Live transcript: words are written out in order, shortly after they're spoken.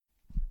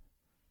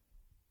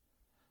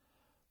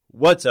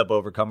What's up,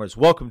 Overcomers?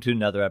 Welcome to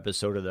another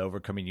episode of the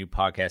Overcoming You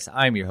podcast.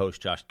 I'm your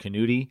host, Josh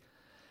Canuti.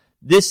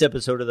 This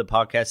episode of the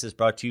podcast is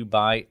brought to you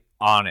by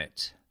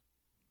Onnit.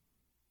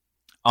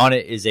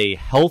 Onnit is a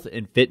health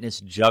and fitness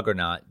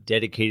juggernaut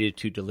dedicated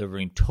to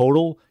delivering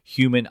total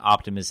human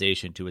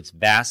optimization to its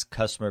vast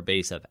customer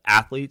base of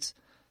athletes,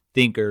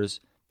 thinkers,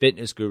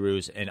 fitness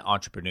gurus, and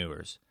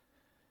entrepreneurs.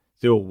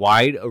 Through a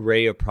wide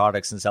array of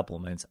products and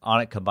supplements,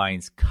 Onnit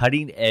combines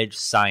cutting-edge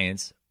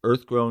science,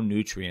 earth-grown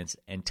nutrients,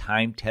 and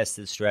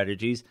time-tested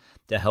strategies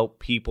to help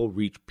people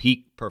reach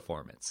peak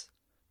performance.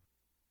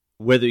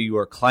 Whether you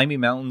are climbing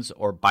mountains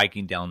or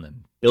biking down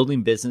them,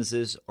 building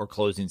businesses or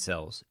closing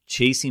sales,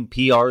 chasing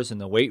PRs in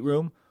the weight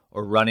room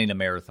or running a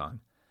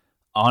marathon,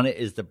 Onnit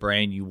is the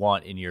brand you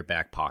want in your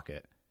back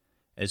pocket.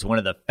 As one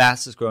of the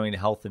fastest-growing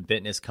health and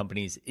fitness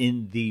companies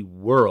in the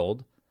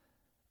world,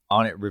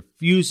 Onnit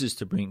refuses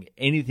to bring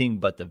anything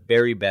but the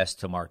very best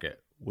to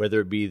market,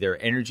 whether it be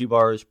their energy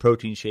bars,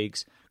 protein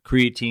shakes,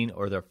 creatine,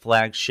 or their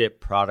flagship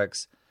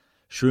products,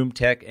 Shroom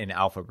Tech and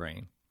Alpha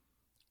Brain.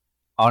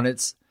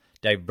 Onnit's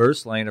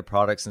diverse line of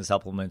products and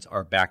supplements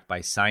are backed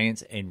by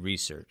science and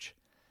research,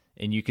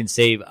 and you can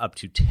save up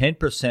to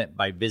 10%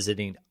 by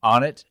visiting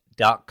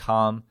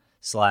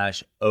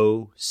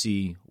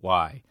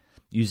onnit.com/OCY.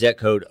 Use that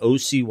code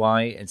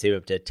OCY and save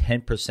up to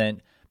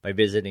 10% by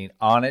visiting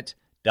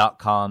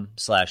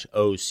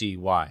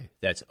onnit.com/OCY.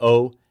 That's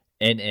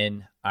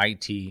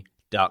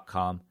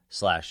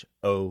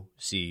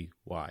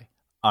ONNIT.com/OCY.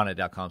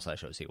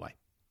 Onnit.com/OCY.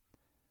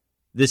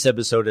 This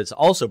episode is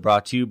also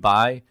brought to you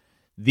by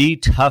The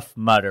Tough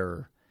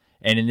Mudder,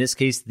 and in this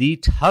case, The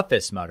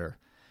Toughest Mudder.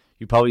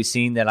 You've probably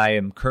seen that I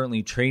am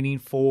currently training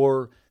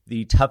for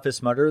The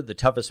Toughest Mudder. The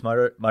Toughest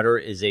Mudder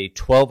is a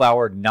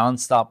 12-hour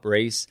nonstop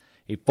race.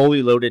 A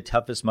fully loaded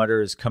Toughest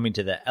Mudder is coming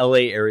to the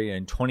LA area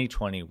in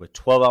 2020 with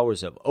 12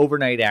 hours of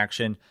overnight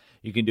action.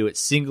 You can do it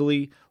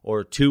singly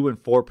or 2-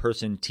 and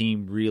 4-person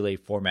team relay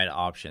format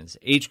options,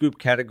 age group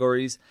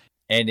categories,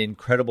 and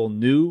incredible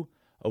new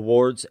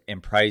awards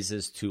and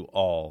prizes to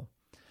all.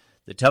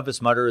 The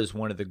Toughest Mudder is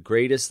one of the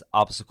greatest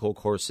obstacle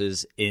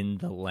courses in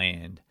the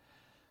land.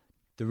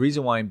 The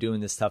reason why I'm doing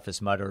this Toughest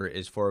Mudder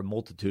is for a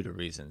multitude of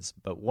reasons,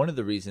 but one of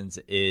the reasons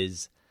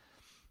is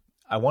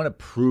I want to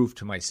prove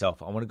to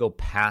myself, I want to go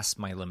past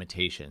my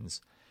limitations.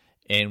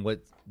 And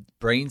what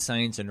brain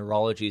science and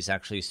neurology is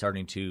actually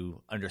starting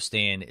to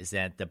understand is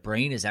that the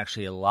brain is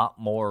actually a lot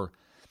more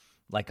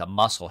like a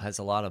muscle, has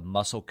a lot of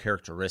muscle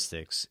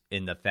characteristics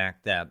in the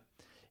fact that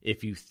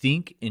if you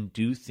think and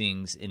do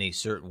things in a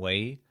certain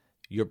way,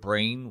 your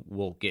brain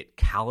will get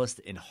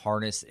calloused and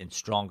harnessed and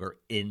stronger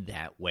in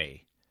that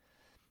way.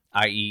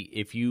 I.e.,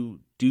 if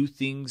you do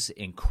things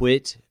and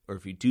quit, or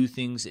if you do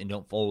things and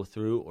don't follow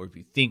through, or if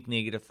you think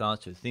negative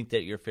thoughts, or think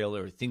that you're a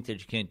failure, or think that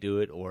you can't do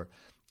it, or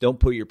don't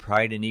put your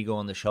pride and ego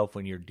on the shelf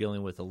when you're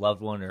dealing with a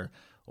loved one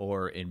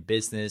or in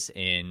business,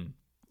 and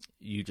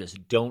you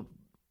just don't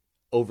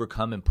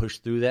overcome and push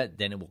through that,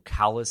 then it will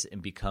callous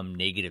and become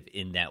negative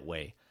in that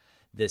way.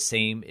 The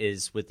same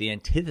is with the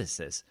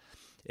antithesis,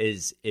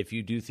 is if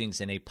you do things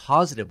in a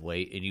positive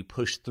way and you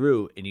push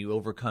through and you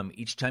overcome,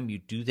 each time you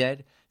do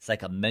that, it's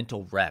like a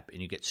mental rep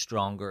and you get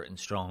stronger and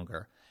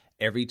stronger.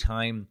 Every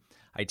time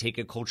I take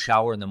a cold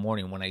shower in the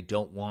morning when I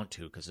don't want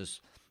to because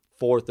it's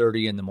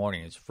 4:30 in the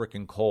morning, it's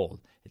freaking cold,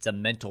 it's a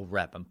mental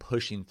rep. I'm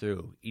pushing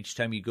through. Each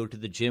time you go to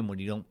the gym when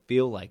you don't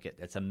feel like it,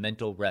 that's a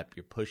mental rep.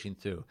 You're pushing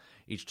through.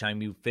 Each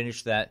time you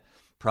finish that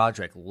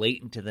project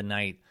late into the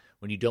night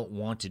when you don't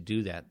want to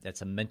do that,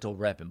 that's a mental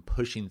rep and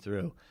pushing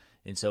through.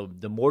 And so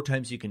the more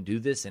times you can do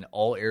this in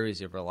all areas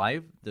of your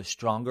life, the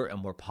stronger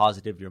and more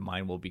positive your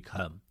mind will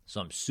become.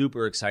 So I'm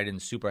super excited and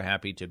super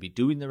happy to be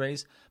doing the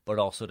race, but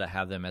also to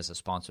have them as a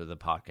sponsor of the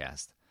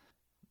podcast.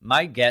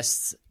 My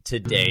guests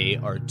today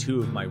are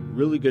two of my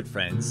really good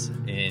friends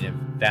and have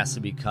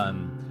vastly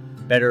become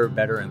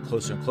better and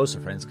closer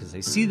friends because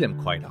I see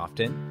them quite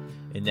often.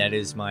 And that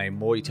is my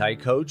Muay Thai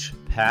coach,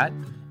 Pat,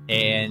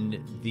 and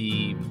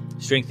the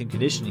strength and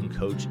conditioning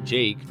coach,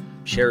 Jake,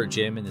 share a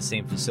gym in the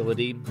same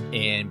facility,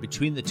 and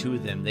between the two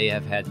of them, they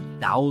have had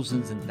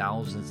thousands and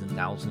thousands and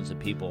thousands of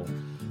people.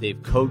 They've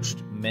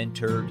coached,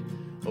 mentored,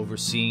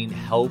 overseen,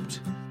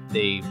 helped.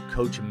 They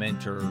coach and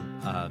mentor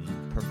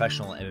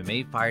professional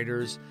MMA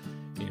fighters,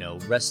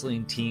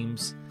 wrestling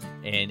teams,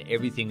 and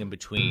everything in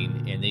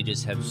between. And they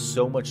just have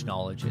so much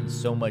knowledge and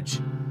so much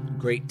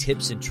great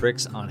tips and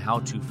tricks on how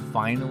to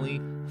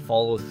finally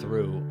follow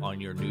through on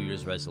your New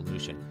Year's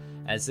resolution.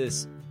 As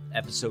this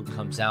episode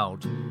comes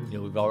out,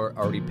 we've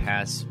already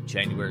passed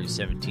January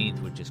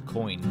 17th, which is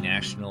COIN,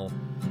 National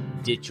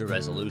Ditch Your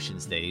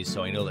Resolutions Day.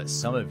 So I know that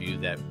some of you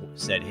that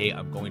said, hey,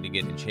 I'm going to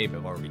get in shape,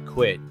 have already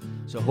quit.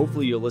 So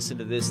hopefully you'll listen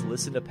to this,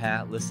 listen to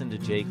Pat, listen to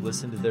Jake,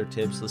 listen to their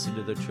tips, listen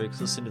to their tricks,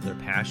 listen to their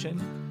passion,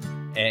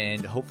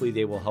 and hopefully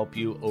they will help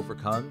you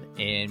overcome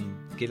and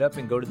get up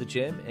and go to the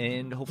gym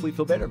and hopefully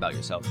feel better about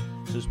yourself.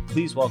 So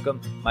please welcome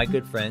my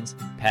good friends,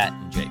 Pat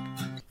and Jake.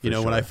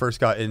 When I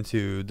first got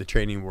into the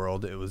training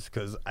world, it was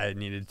because I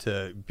needed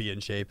to be in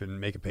shape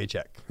and make a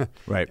paycheck.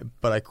 Right.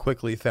 But I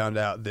quickly found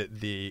out that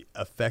the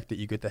effect that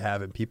you get to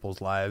have in people's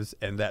lives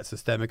and that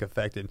systemic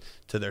effect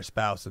to their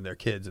spouse and their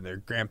kids and their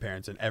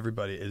grandparents and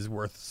everybody is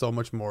worth so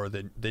much more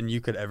than you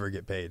could ever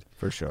get paid.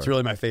 For sure. It's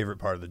really my favorite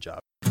part of the job.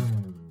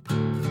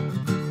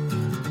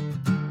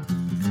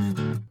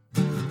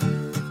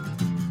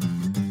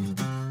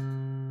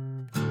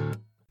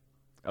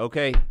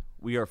 Okay,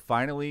 we are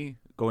finally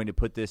going to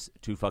put this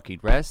to fucking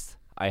rest.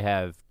 I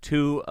have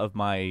two of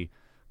my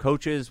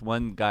coaches.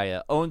 One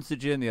guy owns the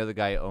gym. The other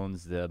guy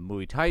owns the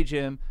Muay Thai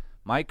gym.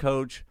 My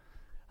coach,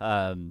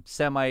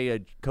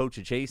 semi-coach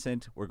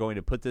adjacent. We're going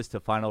to put this to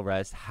final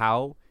rest.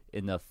 How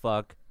in the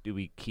fuck do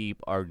we keep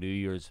our New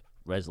Year's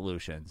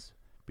resolutions?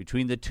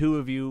 Between the two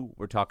of you,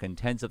 we're talking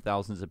tens of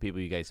thousands of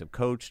people you guys have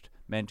coached,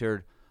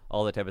 mentored,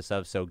 all that type of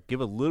stuff. So give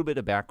a little bit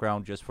of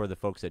background just for the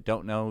folks that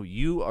don't know.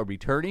 You are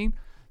returning.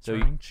 So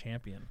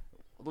champion.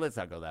 Let's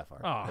not go that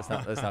far. Oh.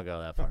 Let's not go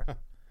that far.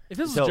 If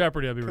this So, is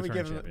Jeopardy, I'll be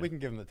returning champion. We can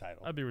give him the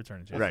title. I'll be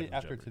returning We'll champion. see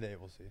after today,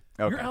 we'll see.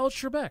 Okay. You're Alex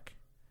Trebek.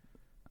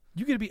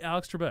 You get to be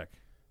Alex Trebek.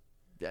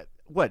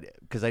 What?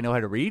 Because I know how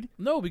to read?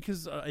 No,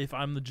 because if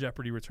I'm the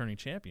Jeopardy returning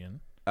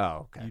champion,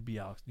 Oh, okay.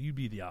 you'd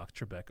be the Alex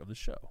Trebek of the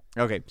show.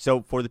 Okay.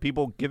 So for the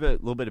people, give a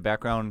little bit of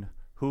background.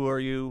 Who are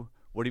you?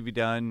 What have you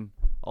done?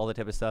 All that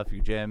type of stuff.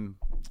 Your gym.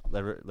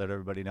 Let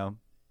everybody know.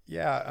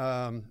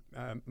 Yeah,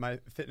 my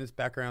fitness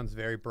background is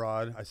very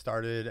broad. I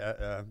started,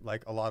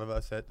 like a lot of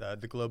us, at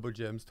the Globo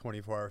Gym's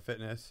 24-hour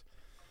fitness.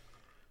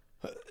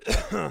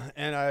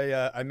 And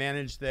I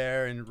managed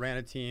there and ran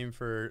a team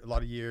for a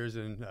lot of years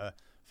and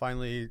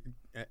finally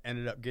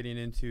ended up getting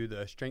into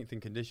the strength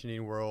and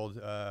conditioning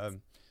world.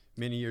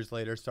 Many years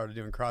later, started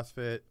doing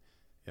CrossFit.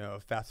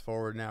 Fast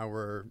forward now,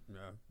 we're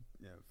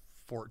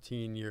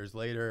 14 years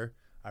later.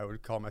 I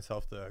would call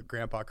myself the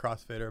grandpa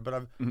CrossFitter, but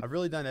I've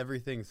really done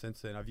everything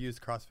since then. I've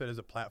used CrossFit as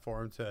a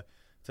platform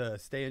to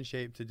stay in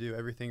shape, to do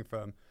everything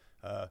from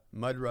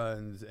mud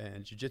runs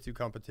and jiu-jitsu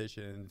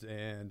competitions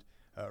and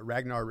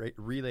Ragnar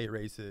relay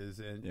races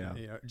and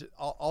just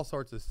all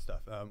sorts of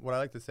stuff. What I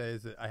like to say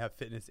is that I have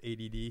fitness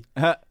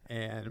ADD,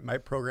 and my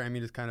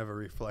programming is kind of a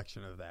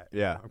reflection of that.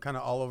 Yeah. I'm kind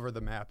of all over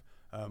the map.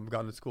 I've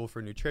gone to school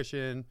for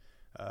nutrition,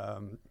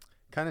 kind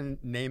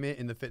of name it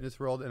in the fitness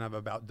world, and I've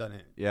about done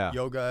it. Yeah.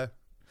 Yoga.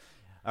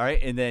 All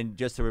right. And then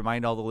just to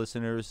remind all the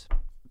listeners,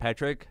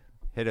 Patrick,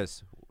 hit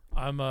us.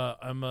 I'm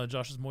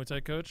Josh's Muay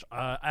Thai coach.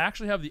 I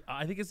actually have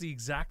I think it's the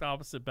exact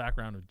opposite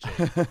background of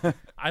Jake.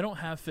 I don't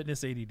have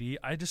fitness ADD.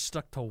 I just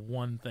stuck to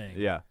one thing.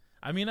 Yeah.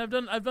 I mean, I've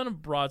done a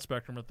broad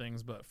spectrum of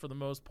things, but for the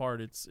most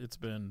part, it's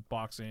been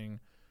boxing,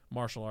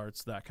 martial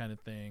arts, that kind of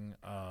thing,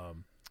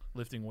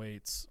 lifting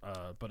weights.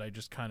 But I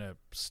just kind of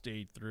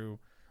stayed through.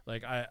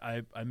 Like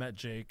I met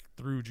Jake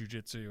through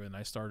jiu-jitsu, and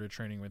I started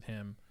training with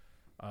him.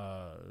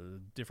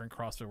 Different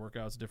CrossFit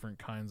workouts, different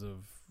kinds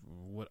of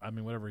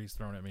whatever he's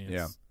thrown at me.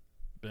 It's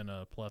been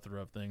a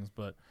plethora of things,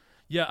 but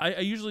yeah,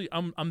 I usually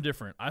I'm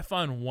different. I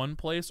find one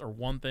place or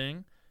one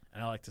thing,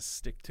 and I like to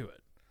stick to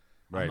it.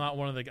 Right. I'm not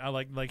one of the I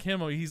like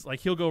him. He's like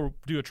he'll go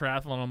do a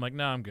triathlon. I'm like,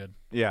 nah, I'm good.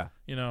 Yeah.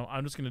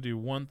 I'm just gonna do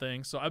one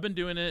thing. So I've been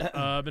doing it.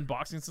 I've been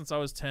boxing since I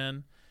was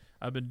 10.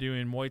 I've been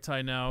doing Muay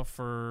Thai now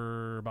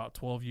for about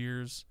 12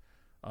 years.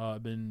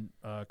 I've been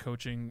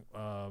coaching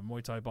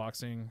Muay Thai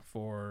boxing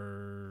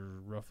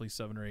for roughly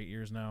 7 or 8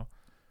 years now,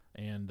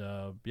 and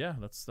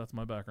that's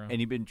my background.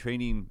 And you've been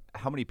training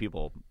how many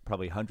people?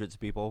 Probably hundreds of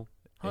people.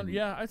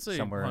 I'd say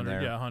somewhere in 100.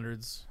 there. Yeah,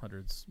 hundreds,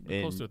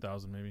 close to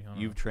 1,000 maybe. I don't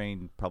You've know.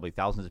 trained probably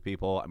thousands of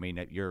people. I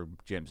mean, your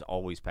gym's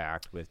always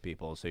packed with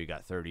people, so you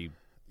got 30.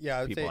 Yeah,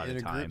 I would people say at in a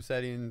a time. group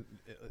setting,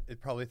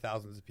 it probably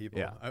thousands of people.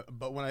 Yeah.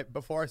 But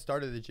before I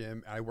started the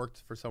gym, I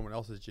worked for someone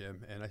else's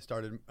gym, and I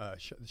started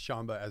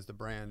Shamba as the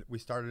brand. We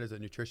started as a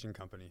nutrition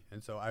company,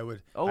 and so I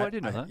would. Oh, I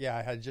didn't know that. Yeah,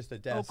 I had just a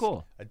desk. Oh,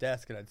 cool. A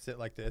desk, and I'd sit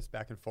like this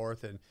back and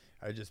forth, and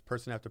I just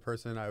person after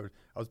person. I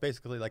was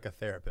basically like a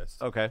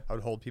therapist. Okay. I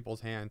would hold people's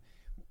hand.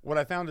 What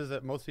I found is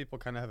that most people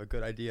kind of have a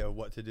good idea of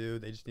what to do.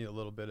 They just need a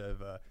little bit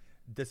of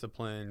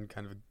discipline,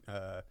 kind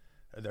of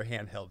their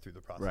hand held through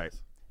the process. Right.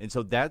 And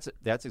so that's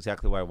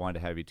exactly why I wanted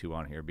to have you two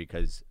on here,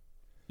 because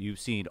you've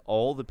seen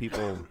all the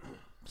people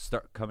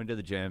start coming to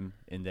the gym,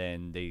 and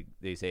then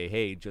they say,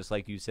 hey, just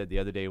like you said the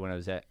other day when I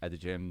was at the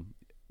gym,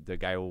 the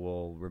guy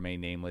will remain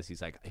nameless.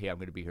 He's like, hey, I'm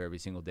going to be here every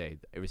single day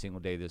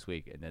this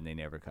week, and then they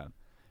never come.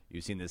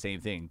 You've seen the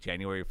same thing.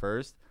 January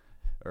 1st,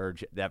 or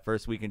that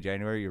first week in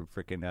January, your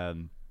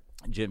freaking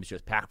gym's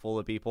just packed full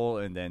of people,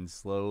 and then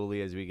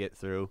slowly as we get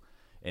through,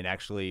 and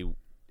actually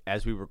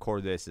as we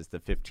record this, it's the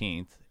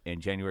 15th,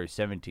 and January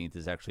 17th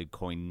is actually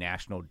coined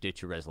National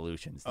Ditch Your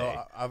Resolutions Day.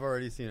 Oh, I've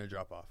already seen a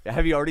drop off.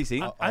 Have you already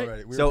seen?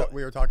 Already, we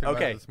were talking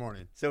about it this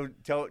morning. So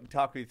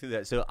talk me through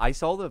that. So I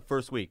saw the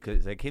first week,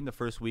 because I came the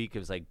first week. It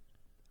was like,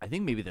 I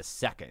think maybe the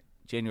second,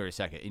 January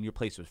 2nd, and your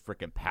place was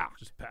freaking packed.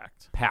 Just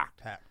packed.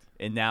 Packed.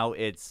 And now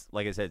it's,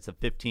 like I said, it's the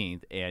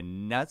 15th,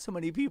 and not so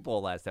many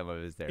people last time I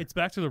was there. It's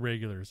back to the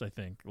regulars, I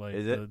think. Like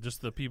Is it?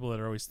 Just the people that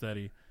are always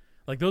steady.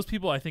 Like those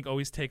people, I think,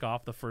 always take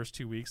off the first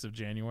 2 weeks of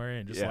January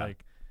and just Yeah.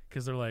 like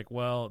because they're like,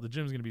 well, the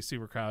gym's gonna be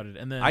super crowded,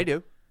 and then I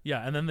do.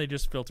 Yeah, and then they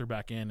just filter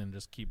back in and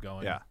just keep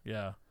going. Yeah.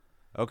 Yeah.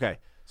 Okay,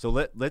 so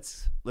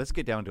let's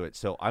get down to it.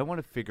 So I want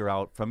to figure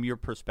out from your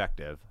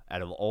perspective,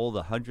 out of all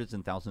the hundreds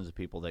and thousands of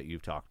people that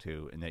you've talked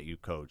to and that you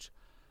coach,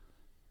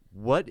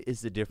 what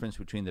is the difference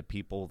between the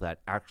people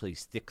that actually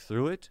stick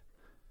through it,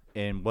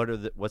 and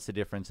what's the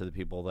difference of the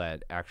people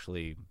that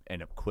actually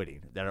end up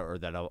quitting,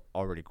 that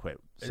already quit?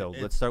 So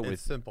let's start with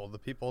simple. The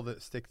people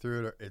that stick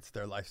through it, it's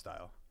their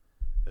lifestyle.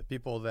 The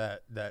people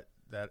that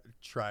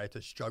try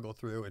to struggle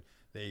through and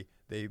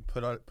they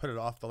put it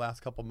off the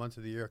last couple months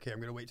of the year. Okay, I'm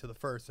going to wait till the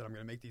first, and I'm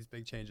going to make these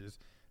big changes.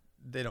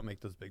 They don't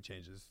make those big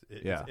changes.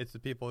 It's the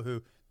people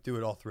who do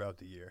it all throughout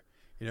the year.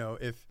 You know,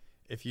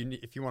 if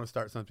you want to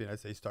start something, I'd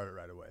say start it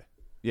right away.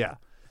 Yeah,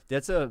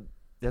 that's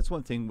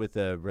one thing with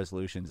the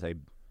resolutions. I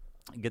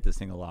get this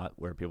thing a lot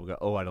where people go,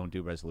 "Oh, I don't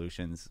do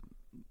resolutions."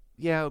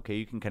 Yeah, okay,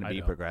 you can kind of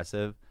be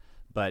progressive,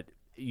 but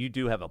you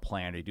do have a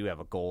plan, or you do have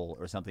a goal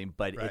or something.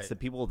 But Right. It's the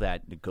people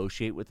that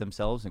negotiate with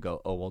themselves and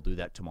go, "Oh, we'll do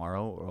that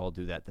tomorrow, or I'll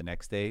do that the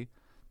next day."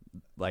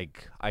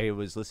 Like, I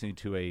was listening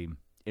to a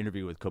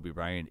interview with Kobe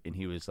Bryant, and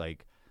he was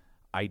like,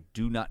 "I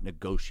do not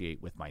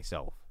negotiate with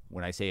myself.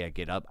 When I say I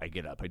get up, I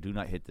get up. I do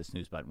not hit the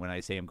snooze button. When I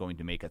say I'm going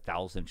to make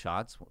 1,000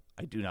 shots,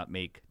 I do not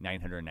make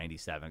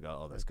 997 and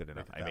go, oh, that's good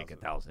enough. I make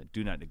 1,000.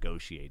 Do not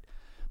negotiate."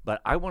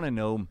 But I want to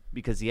know,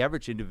 because the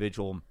average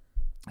individual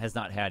has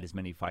not had as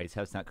many fights,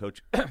 has not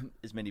coached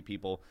as many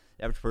people.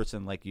 The average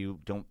person like you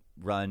don't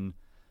run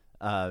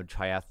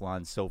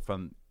triathlons. So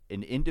from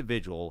an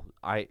individual,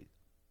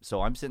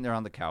 So I'm sitting there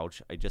on the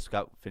couch. I just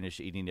got finished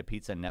eating a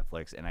pizza on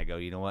Netflix, and I go,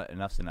 you know what?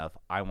 Enough's enough.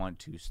 I want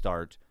to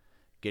start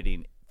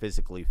getting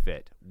physically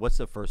fit. What's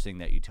the first thing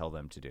that you tell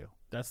them to do?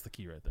 That's the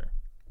key right there.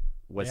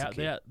 What's the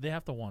key? They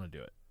have to want to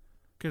do it,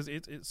 because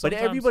it's. But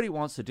everybody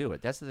wants to do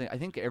it. That's the thing. I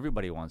think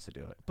everybody wants to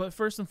do it. But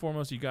first and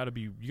foremost, you got to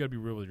be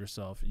real with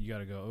yourself. You got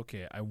to go,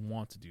 okay, I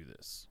want to do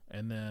this,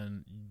 and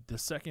then the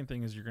second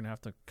thing is you're gonna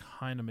have to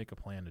kind of make a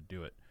plan to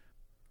do it.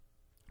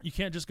 You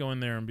can't just go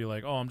in there and be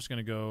like, oh, I'm just going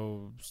to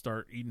go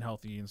start eating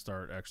healthy and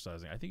start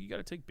exercising. I think you got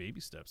to take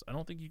baby steps. I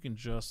don't think you can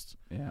just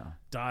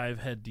dive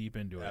head deep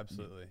into it.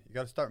 Absolutely. You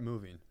got to start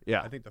moving.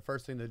 Yeah. I think the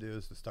first thing to do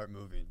is to start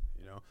moving.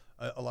 You know,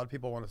 a lot of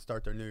people want to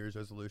start their New Year's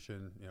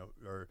resolution,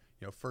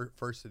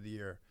 first of the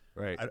year.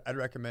 Right. I'd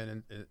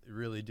recommend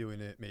really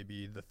doing it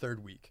maybe the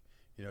third week.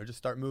 You know, just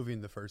start moving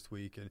the first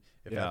week, and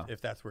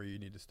if that's where you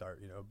need to start,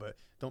 but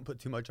don't put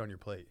too much on your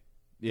plate.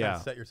 Yeah. Kind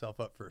of set yourself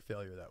up for a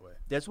failure that way.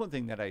 That's one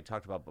thing that I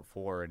talked about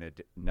before in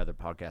another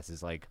podcast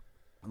is, like,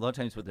 a lot of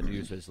times with the New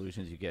Year's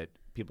resolutions, you get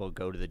people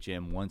go to the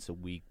gym once a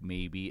week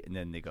maybe, and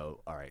then they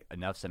go, all right,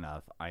 enough's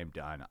enough. I am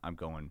done. I'm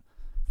going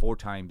four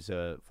times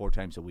a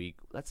week.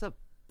 That's a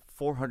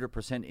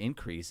 400%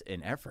 increase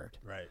in effort.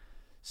 Right.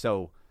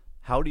 So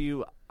I want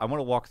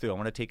to walk through. I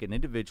want to take an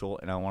individual,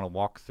 and I want to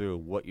walk through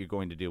what you're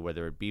going to do,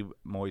 whether it be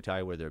Muay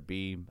Thai, whether it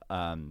be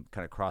kind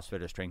of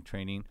CrossFit or strength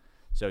training.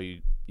 So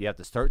you have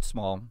to start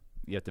small.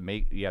 You have to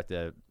make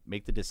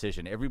the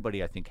decision.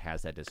 Everybody, I think,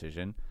 has that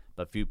decision,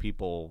 but few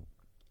people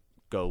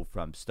go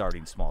from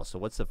starting small. So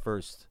what's the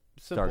first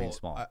starting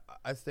small?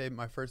 I say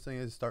my first thing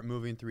is start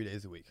moving 3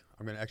 days a week.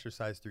 I'm going to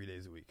exercise 3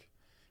 days a week.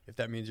 If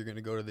that means you're going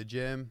to go to the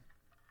gym,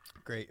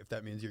 great. If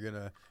that means you're going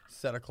to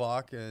set a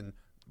clock and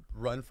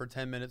run for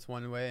 10 minutes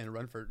one way and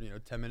run for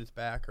 10 minutes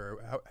back,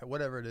 or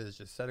whatever it is,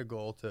 just set a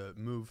goal to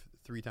move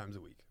 3 times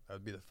a week. That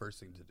would be the first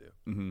thing to do.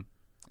 Mm-hmm.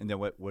 And then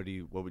what would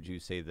you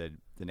say the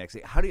next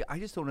thing? I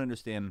just don't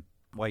understand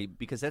why,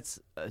 because that's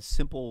a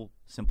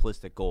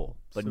simplistic goal,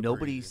 but Super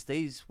nobody easy.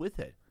 stays with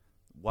it.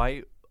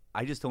 Why?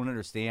 I just don't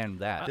understand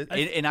that.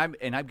 And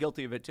I'm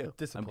guilty of it too.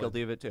 Discipline. I'm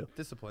guilty of it too.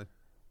 Discipline.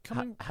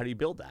 How do you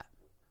build that?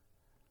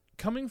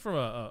 Coming from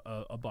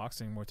a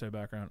boxing Muay Thai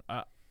background,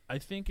 I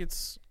think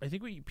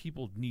what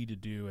people need to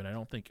do, and I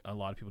don't think a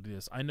lot of people do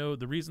this. I know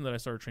the reason that I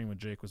started training with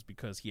Jake was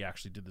because he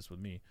actually did this with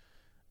me,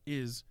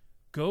 is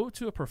go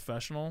to a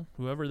professional,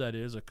 whoever that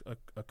is,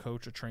 a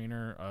coach, a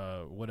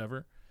trainer,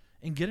 whatever,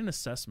 and get an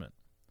assessment,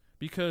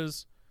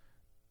 because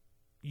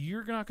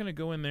you're not going to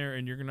go in there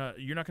and you're not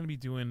going to be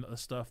doing the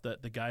stuff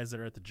that the guys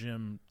that are at the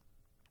gym,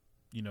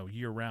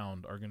 year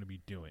round are going to be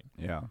doing.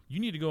 Yeah.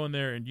 You need to go in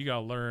there and you got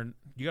to learn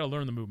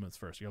the movements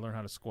first. You got to learn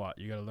how to squat.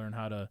 You got to learn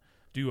how to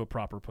do a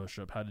proper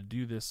push-up, how to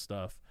do this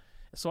stuff.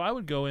 So I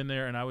would go in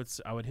there and I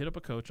would hit up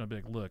a coach and I'd be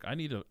like, look, I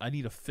need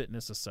a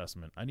fitness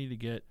assessment. I need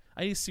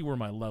to see where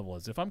my level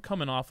is. If I'm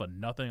coming off of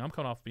nothing, I'm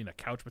coming off being a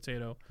couch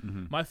potato,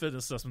 my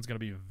fitness assessment's going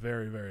to be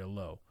very, very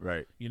low.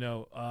 Right.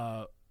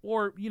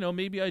 Or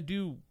maybe I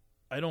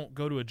don't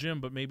go to a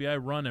gym, but maybe I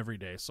run every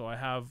day. So I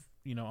have,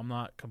 I'm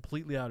not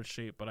completely out of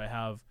shape, but I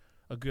have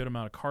a good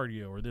amount of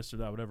cardio or this or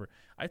that, whatever.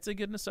 I'd say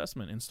get an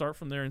assessment and start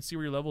from there and see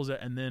where your level is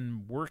at, and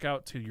then work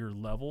out to your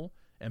level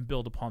and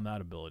build upon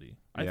that ability.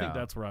 I think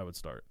that's where I would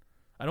start.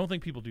 I don't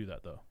think people do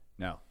that, though.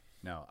 No,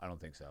 I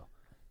don't think so.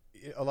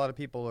 A lot of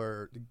people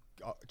are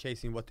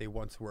chasing what they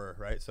once were,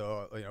 right?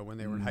 So, when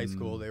they were in high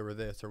school, they were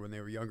this, or when they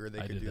were younger, they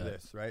could do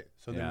this, right?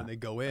 So then when they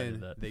go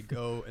in, they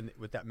go and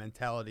with that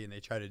mentality and they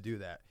try to do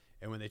that.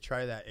 And when they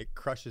try that, it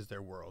crushes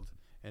their world.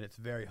 and it's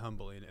very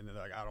humbling. And they're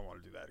like, I don't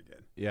want to do that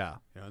again. Yeah.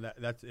 You know,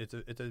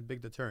 it's a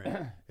big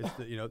deterrent. It's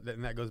the,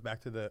 and that goes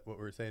back to what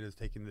we were saying is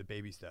taking the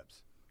baby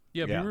steps.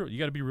 Yeah, Yeah. be real. You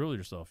got to be real with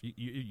yourself.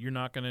 You're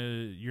not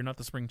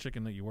the spring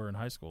chicken that you were in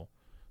high school.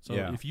 So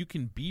Yeah. if you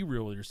can be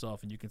real with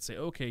yourself and you can say,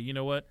 okay, you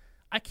know what,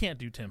 I can't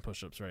do 10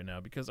 push-ups right now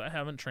because I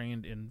haven't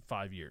trained in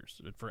 5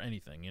 years for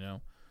anything,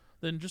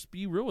 then just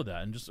be real with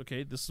that and just,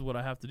 okay, this is what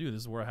I have to do.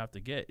 This is where I have to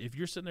get. If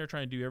you're sitting there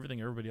trying to do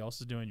everything everybody else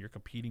is doing, you're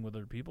competing with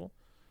other people,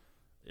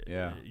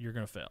 Yeah. you're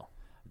going to fail.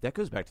 That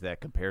goes back to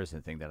that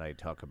comparison thing that I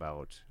talk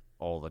about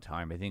all the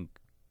time. I think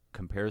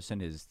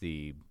comparison is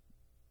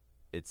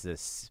it's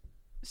this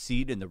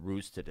seed in the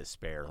roots to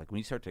despair. Like when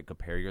you start to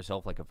compare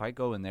yourself, like if I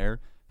go in there,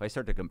 if I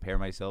start to compare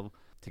myself,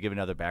 to give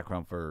another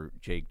background for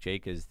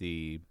Jake is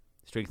the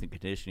strength and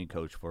conditioning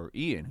coach for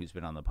Ian, who's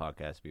been on the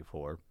podcast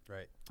before.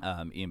 Right.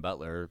 Ian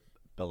Butler,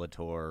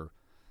 Bellator,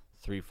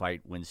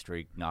 3-fight win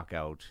streak,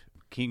 knockout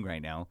king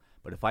right now.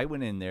 But if I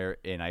went in there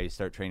and I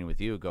start training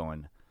with you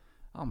going,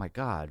 oh my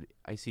God,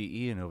 I see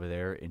Ian over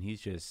there and he's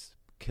just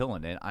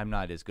killing it. I'm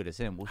not as good as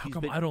him. Well, How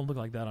come I don't look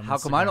like that on How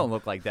Instagram? come I don't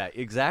look like that?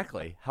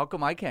 Exactly. How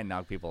come I can't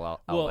knock people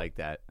out like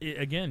that?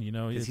 Again,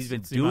 Because it's, he's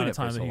been it's the doing amount it of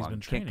time for so that he's long. been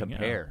Can't training.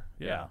 compare.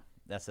 Yeah.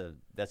 That's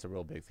a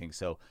real big thing.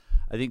 So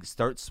I think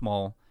start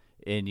small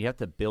and you have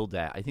to build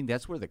that. I think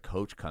that's where the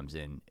coach comes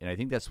in. And I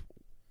think that's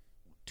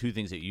two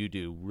things that you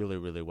do really,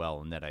 really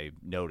well and that I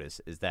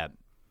notice is that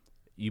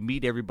you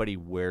meet everybody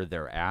where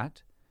they're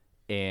at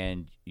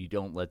and you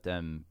don't make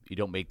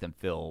them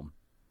feel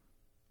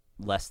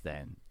less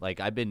than. Like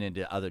I've been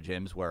into other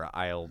gyms where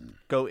I'll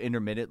go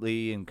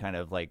intermittently and kind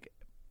of like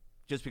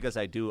just because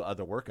I do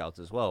other workouts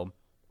as well,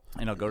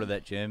 and I'll go to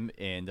that gym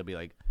and they'll be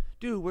like,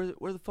 dude,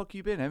 where the fuck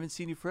you been? I haven't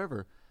seen you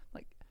forever. I'm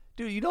like,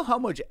 dude, you know how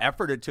much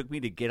effort it took me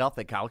to get off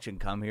the couch and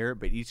come here?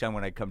 But each time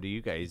when I come to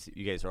you guys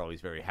are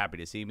always very happy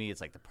to see me.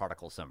 It's like the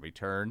prodigal son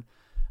return.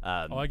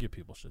 I give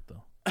people shit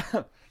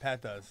though.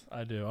 Pat does.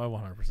 I do. I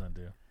 100%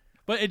 do.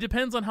 But it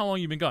depends on how long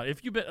you've been gone.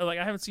 If you've been I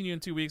haven't seen you in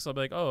 2 weeks, I'll be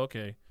like, oh,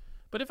 okay.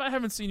 But if I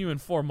haven't seen you in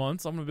 4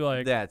 months, I'm gonna be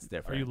like, that's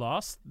different. Are you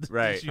lost?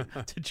 Right.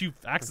 did you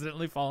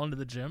accidentally fall into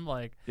the gym?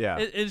 Like, Yeah.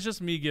 It's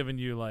just me giving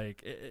you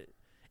like.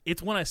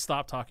 It's when I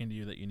stop talking to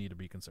you that you need to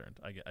be concerned.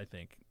 I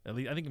think. At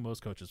least I think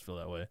most coaches feel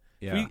that way.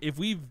 Yeah. If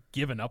we've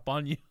given up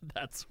on you,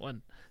 that's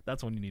when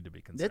you need to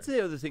be concerned. That's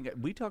the other thing.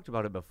 We talked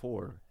about it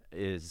before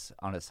is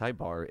on a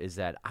sidebar is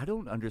that I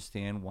don't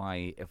understand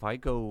why if I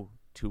go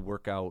to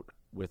work out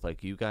with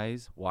like you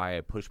guys, why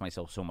I push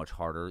myself so much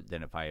harder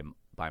than if I am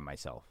by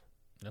myself.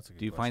 That's a good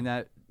Do you question. find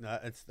that? No,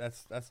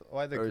 that's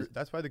why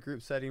that's why the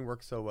group setting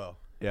works so well.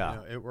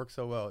 Yeah. It works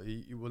so well.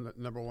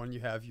 Number one,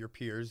 you have your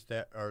peers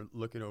that are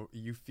looking.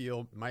 You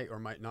feel might or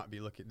might not be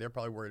looking. They're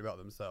probably worried about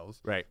themselves,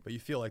 Right. But you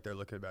feel like they're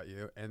looking about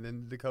you. And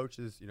then the coach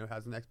is,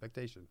 has an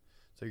expectation,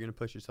 so you're going to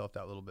push yourself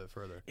that little bit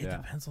further. It Yeah.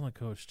 depends on the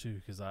coach too,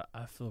 because I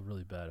feel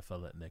really bad if I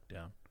let Nick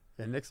down.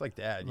 And Nick's like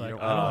dad. Like, You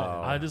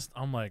don't.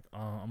 I'm like,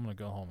 I'm gonna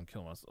go home and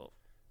kill myself.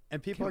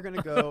 And people are going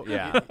to go.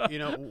 Yeah.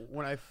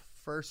 When I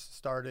first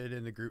started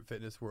in the group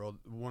fitness world,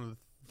 one of the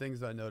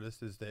things I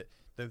noticed is that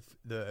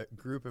the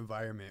group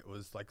environment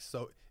was like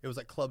it was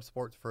like club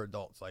sports for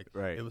adults. Like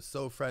Right. it was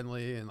so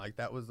friendly, and like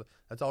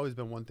that's always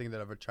been one thing that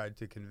I've tried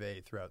to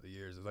convey throughout the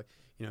years. Is like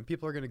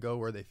people are going to go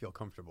where they feel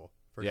comfortable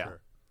for Yeah.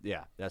 sure.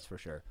 Yeah, that's for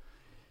sure.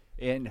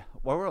 And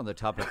while we're on the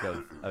topic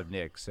of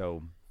Nick,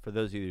 so for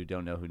those of you who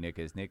don't know who Nick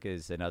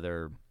is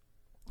another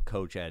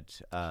coach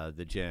at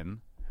the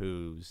gym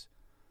who's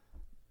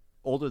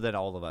older than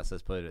all of us,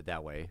 let's put it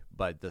that way.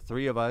 But the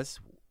three of us,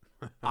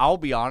 I'll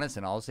be honest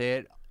and I'll say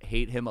it,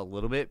 hate him a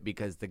little bit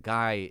because the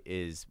guy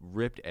is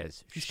ripped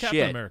as He's shit.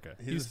 Captain America.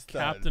 He's a He's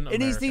stud. Captain America.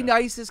 And he's the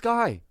nicest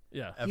guy.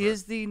 Yeah. Ever. He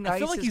is the I nicest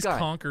feel like he's guy.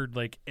 conquered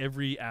like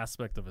every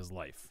aspect of his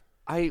life.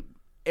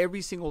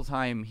 Every single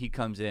time he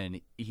comes in,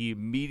 he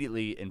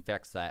immediately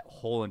infects that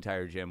whole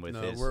entire gym with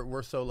No, his.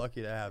 we're so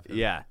lucky to have him.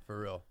 Yeah.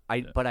 For real.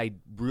 But I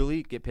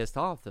really get pissed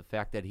off the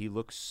fact that he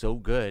looks so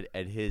good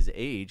at his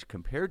age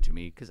compared to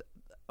me. Because,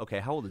 okay,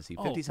 how old is he?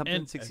 Oh, 50 something,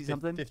 and- 60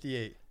 something?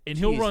 58. And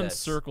he'll run Jesus.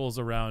 circles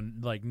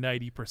around like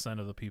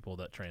 90% of the people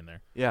that train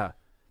there Yeah,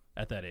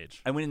 at that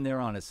age. I went in there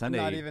on a Sunday.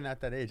 Not even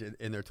at that age,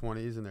 in their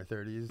 20s and their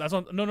 30s. That's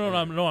what, no.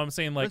 I'm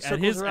saying like Run at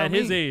his circles around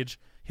his me. age,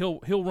 he'll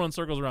run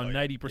circles around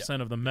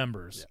 90% of the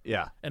members.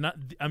 Yeah, And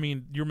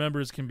your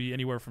members can be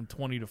anywhere from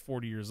 20 to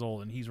 40 years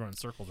old, and he's running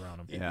circles around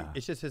them. Yeah.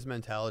 It's just his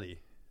mentality.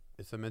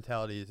 It's the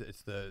mentality.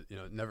 It's the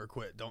never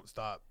quit, don't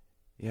stop,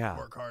 yeah.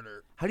 work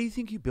harder. How do you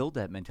think you build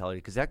that mentality?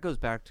 Because that goes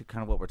back to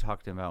kind of what we're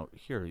talking about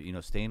here.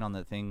 Staying on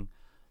that thing.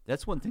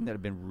 That's one thing that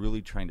I've been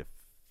really trying to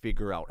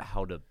figure out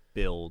how to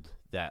build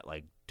that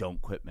like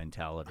don't quit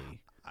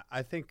mentality.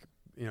 I think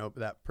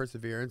that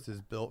perseverance is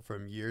built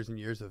from years and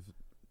years of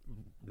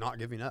not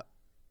giving up.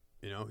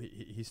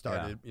 He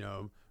started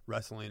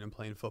wrestling and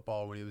playing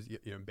football when he was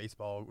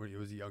baseball when he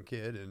was a young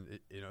kid, and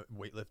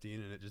weightlifting,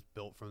 and it just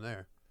built from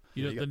there.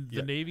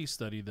 The Navy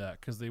studied that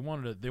because they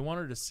wanted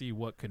to see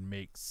what could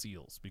make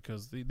SEALs,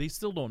 because they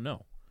still don't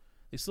know.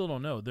 They still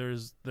don't know.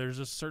 There's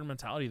a certain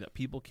mentality that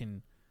people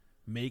can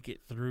make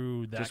it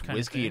through that Just kind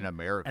whiskey of in thing.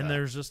 America. And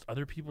there's just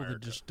other people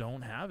that just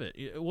don't have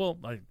it. Well,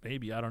 like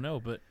maybe, I don't know,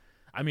 but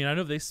I mean, I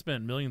know they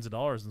spent millions of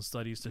dollars in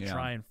studies to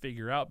try and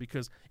figure out,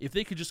 because if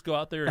they could just go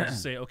out there and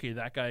just say, okay,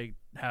 that guy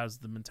has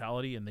the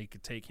mentality and they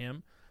could take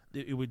him,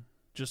 it would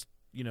just,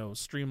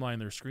 streamline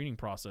their screening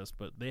process,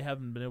 but they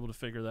haven't been able to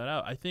figure that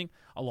out. I think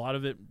a lot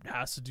of it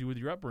has to do with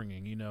your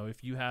upbringing.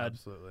 If you had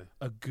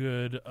a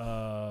good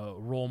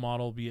role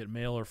model, be it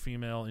male or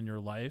female in your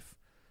life,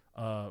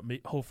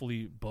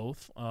 hopefully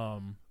both,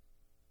 that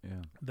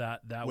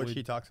which would,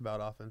 he talks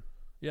about often.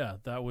 Yeah,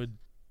 that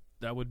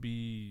would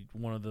be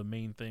one of the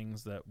main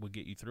things that would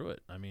get you through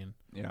it. I mean,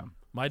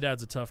 my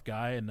dad's a tough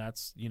guy, and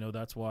that's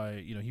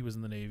why, he was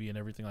in the Navy and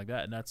everything like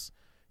that. And that's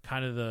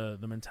kind of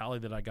the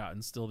mentality that I got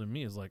instilled in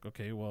me is like,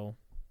 okay, well,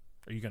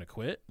 are you going to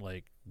quit?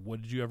 Like,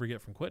 what did you ever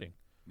get from quitting?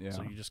 Yeah.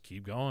 So you just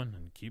keep going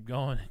and keep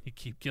going and you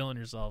keep killing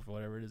yourself,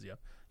 whatever it is you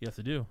have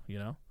to do,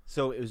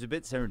 So it was a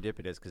bit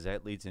serendipitous, because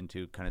that leads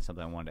into kind of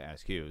something I wanted to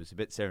ask you. It was a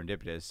bit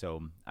serendipitous. So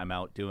I'm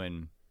out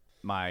doing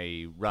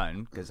my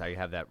run, because I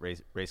have that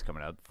race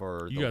coming up.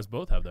 You guys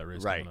both have that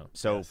race right. coming up.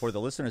 So for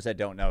the listeners that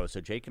don't know, so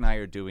Jake and I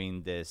are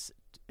doing this.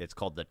 It's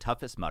called the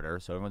Toughest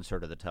Mudder. So everyone's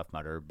heard of the Tough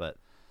Mudder, but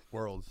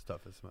World's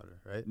Toughest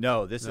Mudder, right?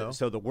 No, is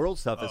so the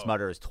World's Toughest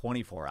Mudder is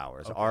 24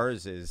 hours. Okay.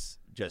 Ours is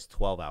just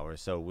 12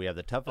 hours. So we have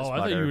the Toughest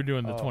Mudder. I thought you were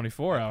doing the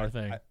 24-hour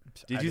thing.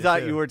 Did you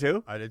thought you were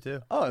too? I did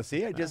too. Oh,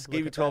 see, I just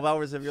gave you 12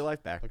 hours of your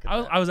life back.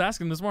 I was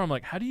asking this morning. I'm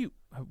like,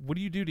 what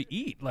do you do to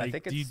eat? Like, I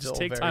think do you just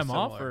take time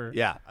off? Or?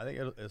 Yeah. I think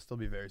it'll still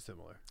be very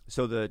similar.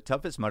 So the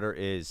Toughest Mudder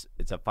it's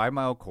a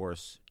 5-mile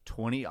course,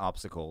 20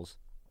 obstacles.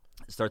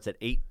 It starts at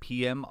 8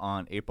 p.m.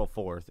 on April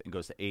 4th and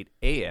goes to 8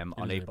 a.m.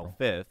 on April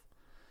 5th.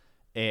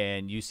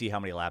 And you see how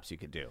many laps you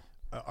can do.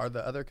 Are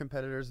the other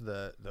competitors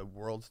the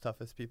world's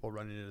toughest people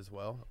running it as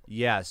well?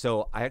 Yeah,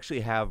 so I actually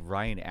have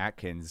Ryan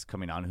Atkins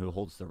coming on, who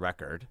holds the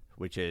record,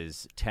 which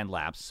is 10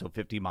 laps, so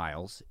 50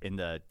 miles in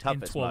the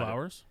toughest. In 12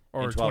 hours?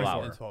 Or in 12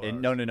 hours? In 12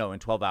 hours. No, in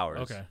 12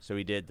 hours. Okay. So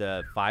he did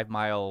the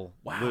 5-mile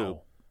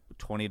loop,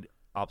 20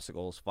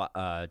 obstacles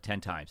 10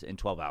 times in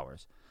 12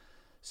 hours.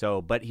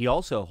 So, but he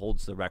also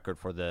holds the record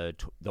for the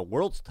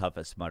world's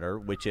toughest mudder,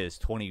 which is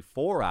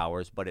 24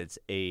 hours, but it's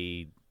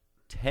a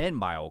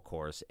 10-mile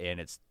course, and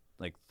it's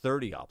like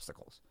 30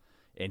 obstacles.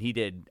 And he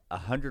did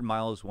 100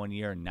 miles one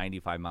year and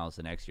 95 miles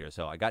the next year.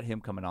 So I got him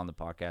coming on the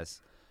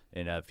podcast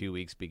in a few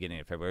weeks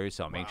beginning of February,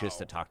 so I'm anxious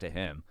to talk to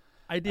him.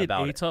 I did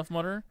a Tough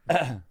Mudder,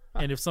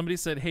 and if somebody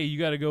said, hey, you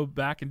got to go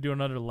back and do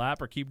another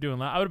lap or keep doing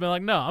lap, I would have been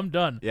like, no, I'm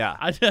done. Yeah.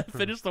 I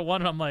finished the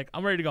one, and I'm like,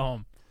 I'm ready to go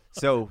home.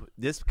 So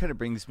this kind of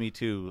brings me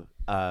to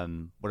what I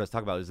was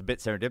talking about. It was a bit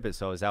serendipitous.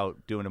 So I was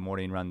out doing a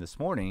morning run this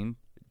morning,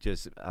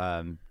 just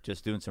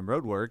doing some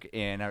road work,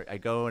 and I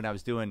go and I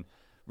was doing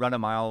run a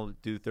mile,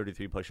 do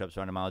 33 push-ups,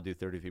 run a mile, do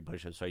 33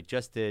 push-ups. So I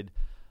just did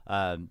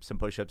some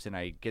push-ups, and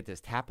I get this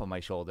tap on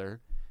my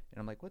shoulder, and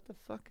I'm like, what the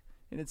fuck?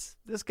 And it's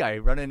this guy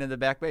running in the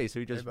back bay.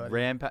 So he just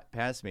ran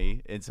past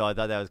me, and so I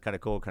thought that was kind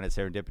of cool, kind of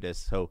serendipitous.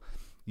 So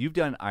you've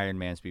done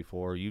Ironmans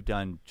before. You've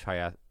done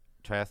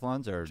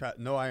triathlons or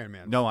no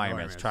Ironmans? No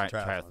Ironmans,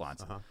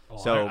 triathlons. Uh-huh.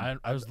 So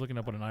I was looking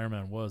up what an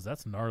Ironman was.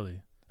 That's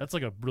gnarly. That's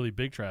like a really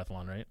big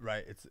triathlon, right?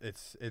 Right. It's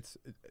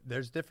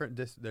there's different.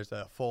 There's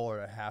a full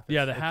or a half.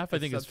 Yeah, the half I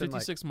think is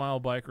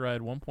 56-mile bike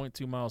ride,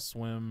 1.2-mile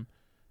swim,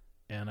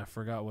 and I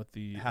forgot what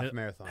the half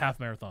marathon.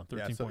 13.2.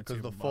 Yeah,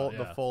 because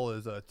the full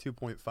is a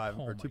 2.5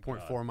 or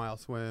 2.4 mile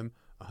swim,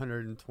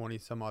 120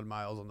 some odd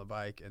miles on the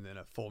bike, and then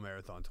a full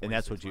marathon. And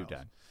that's what you've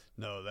done.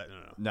 No.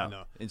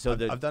 And so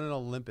I've done an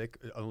Olympic.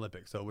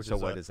 So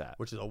what is that?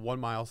 Which is a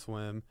 1 mile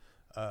swim,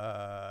 50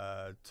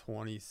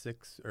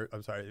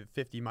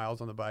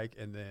 miles on the bike,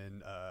 and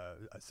then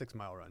a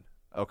 6-mile run.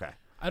 Okay.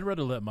 I'd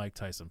rather let Mike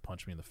Tyson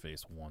punch me in the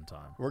face one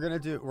time. We're gonna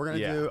do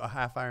a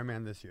half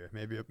Ironman this year,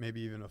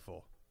 maybe even a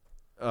full.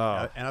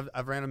 And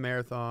I've ran a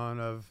marathon.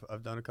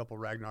 I've done a couple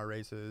Ragnar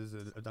races.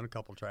 And I've done a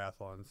couple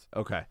triathlons.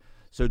 Okay.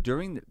 So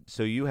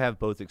so you have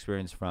both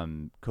experience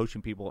from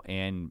coaching people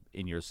and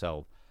in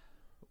yourself.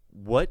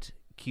 What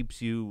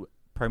keeps you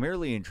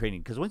primarily in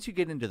training? Because once you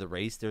get into the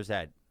race, there's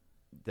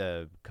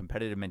the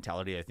competitive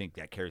mentality. I think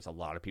that carries a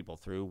lot of people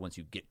through once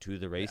you get to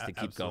the race to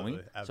keep going.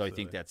 Absolutely. So I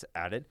think that's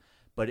added.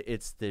 But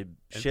it's the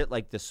shit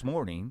like this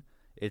morning.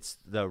 It's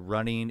the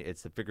running.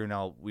 It's the figuring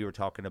out. We were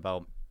talking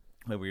about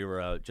when we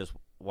were just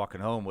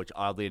walking home, which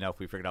oddly enough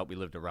we figured out we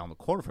lived around the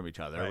corner from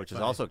each other, which is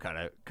also kind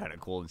of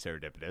cool and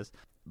serendipitous.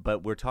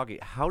 But we're talking,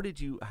 how do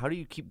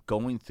you keep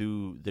going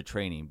through the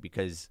training?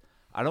 Because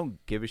I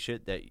don't give a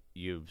shit that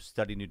you've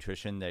studied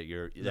nutrition, that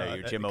you're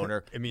a gym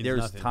owner.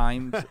 There's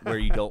times where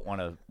you don't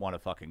want to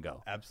fucking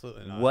go.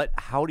 Absolutely not.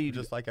 How do you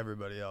just like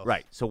everybody else?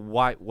 Right. So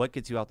what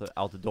gets you out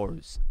the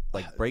doors?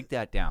 Like break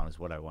that down is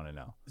what I want to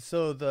know.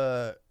 So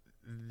the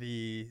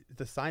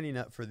signing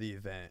up for the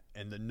event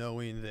and the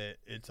knowing that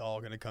it's all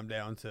going to come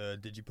down to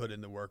did you put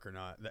in the work or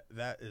not,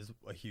 that is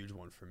a huge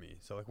one for me.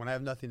 So like when I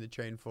have nothing to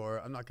train for,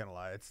 I'm not going to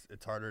lie, it's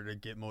harder to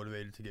get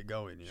motivated to get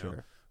going, you know.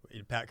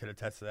 Pat could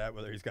attest to that,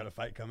 whether he's got a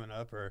fight coming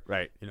up or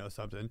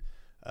something.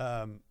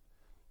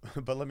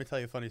 But let me tell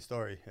you a funny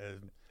story.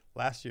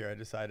 last year I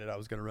decided I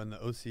was going to run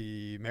the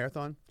OC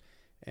marathon,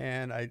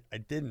 and I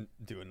didn't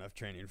do enough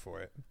training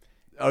for it.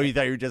 Oh, you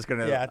thought you were just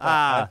gonna? Yeah,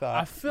 I thought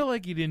I feel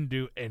like you didn't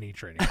do any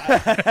training. You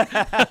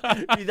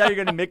thought you were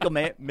gonna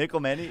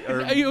Mickelman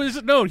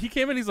or No, he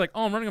came in. He's like,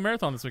 "Oh, I'm running a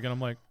marathon this weekend." I'm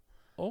like,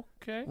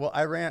 "Okay." Well,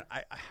 I ran.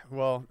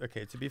 Well,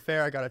 okay. To be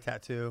fair, I got a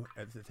tattoo.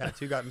 The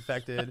tattoo got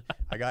infected.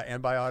 I got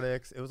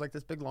antibiotics. It was like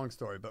this big long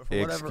story. But for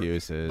whatever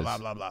excuses, blah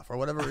blah blah. For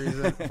whatever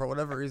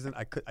reason,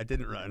 I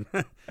didn't run.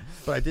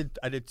 But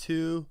I did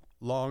 2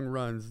 long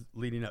runs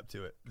leading up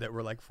to it that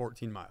were like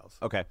 14 miles.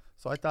 Okay.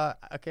 So I thought,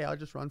 okay, I'll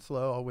just run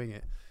slow. I'll wing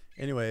it.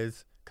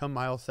 Anyways, come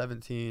mile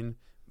 17,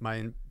 my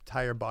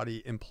entire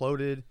body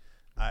imploded.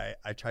 I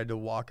tried to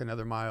walk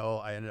another mile.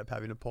 I ended up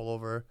having to pull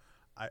over.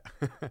 I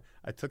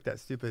took that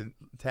stupid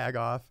tag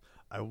off.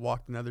 I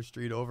walked another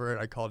street over, and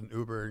I called an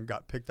Uber and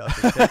got picked up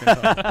and taken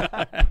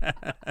home.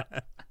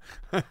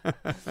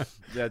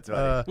 That's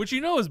funny. Which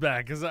is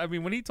bad because I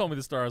mean, when he told me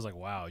the story, I was like,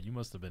 "Wow, you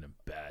must have been in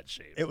bad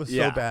shape." It was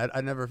Yeah. so bad.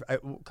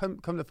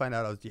 Come to find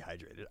out, I was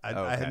dehydrated. I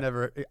Okay.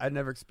 had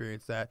never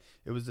experienced that.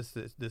 It was just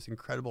this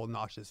incredible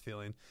nauseous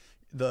feeling.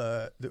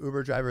 The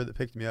Uber driver that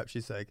picked me up,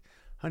 she's like,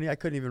 "Honey, I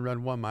couldn't even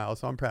run 1 mile,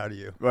 so I'm proud of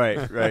you." Right.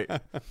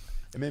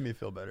 It made me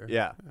feel better.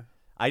 Yeah.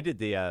 I did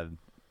the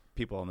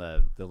people on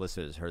the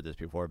listeners heard this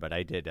before, but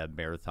I did a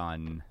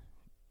marathon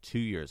 2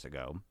 years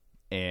ago,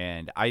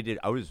 and I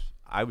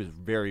was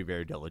very,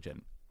 very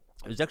diligent.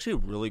 It was actually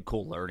really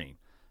cool learning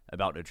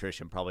about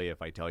nutrition. Probably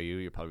if I tell you,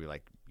 you're probably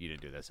like, you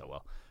didn't do that so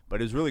well.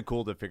 But it was really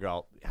cool to figure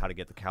out how to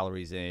get the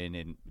calories in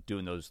and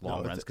doing those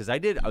long runs. Because I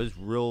was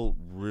real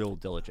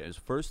diligent. It was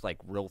the first like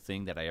real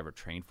thing that I ever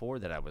trained for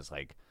that I was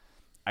like,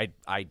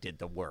 I did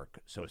the work.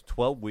 So it's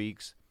 12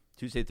 weeks,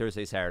 Tuesday,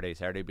 Thursday,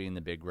 Saturday being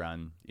the big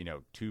run,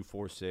 2,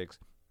 4, 6,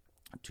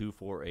 2,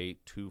 4,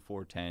 8, 2,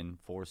 4, 10,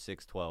 4,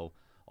 6, 12,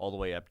 all the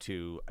way up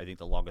to, I think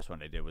the longest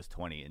one I did was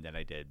 20, and then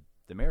I did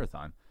the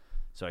marathon.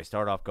 So I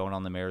started off going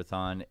on the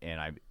marathon,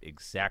 and I'm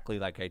exactly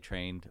like I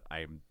trained.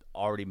 I'm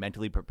already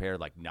mentally prepared,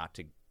 like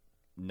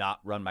not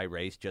run my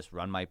race, just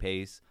run my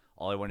pace.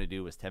 All I want to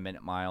do was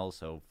 10-minute miles,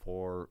 so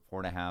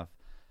 4.5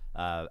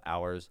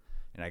 hours.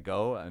 And I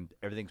go, and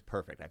everything's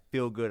perfect. I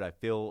feel good. I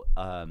feel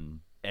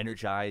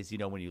energized.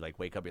 When you like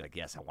wake up, you're like,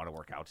 yes, I want to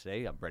work out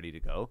today. I'm ready to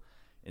go.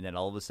 And then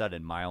all of a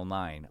sudden, mile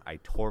 9, I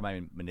tore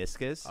my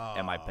meniscus,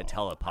 and my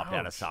patella popped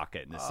out of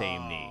socket in the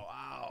same knee.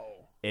 Wow.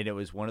 And it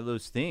was one of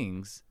those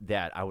things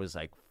that I was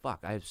like, fuck,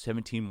 I have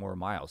 17.2 more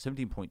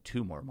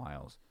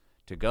miles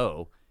to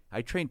go.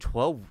 I trained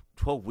 12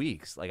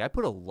 weeks. Like, I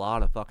put a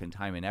lot of fucking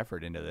time and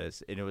effort into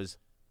this. And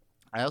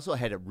I also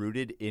had it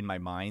rooted in my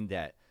mind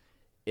that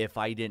if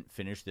I didn't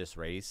finish this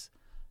race,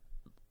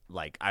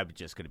 like, I'm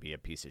just going to be a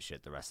piece of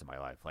shit the rest of my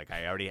life. Like,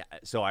 I already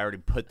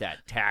put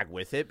that tag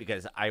with it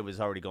because I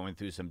was already going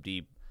through some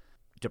deep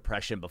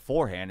depression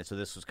beforehand. And so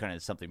this was kind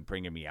of something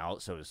bringing me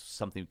out. So it was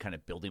something kind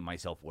of building my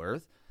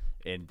self-worth.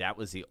 And that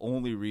was the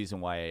only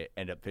reason why I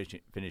ended up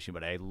finishing.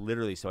 But I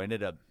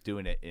ended up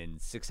doing it in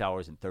 6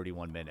 hours and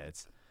 31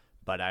 minutes.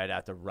 But I'd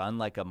have to run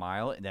like a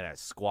mile, and then I'd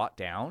squat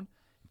down.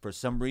 For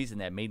some reason,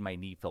 that made my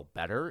knee feel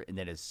better. And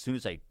then as soon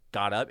as I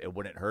got up, it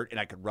wouldn't hurt, and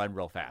I could run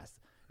real fast.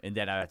 And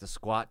then I'd have to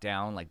squat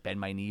down, like bend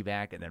my knee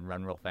back, and then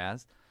run real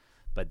fast.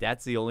 But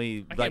that's the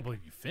only. I can't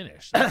believe you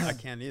finished. I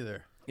can't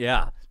either.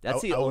 Yeah,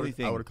 that's the only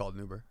thing. I would have called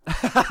an Uber.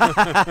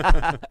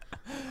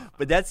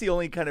 But that's the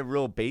only kind of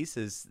real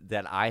basis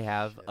that I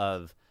have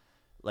of,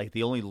 like,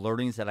 the only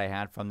learnings that I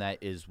had from that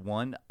is,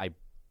 one, I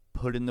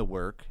put in the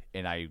work,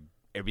 and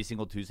every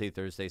single Tuesday,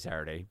 Thursday,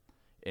 Saturday.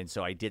 And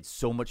so I did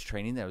so much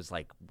training that I was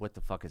like, what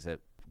the fuck is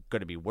it going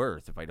to be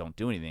worth if I don't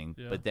do anything?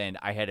 Yeah. But then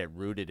I had it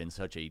rooted in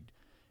such a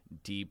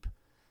deep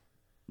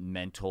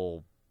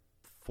mental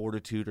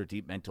fortitude or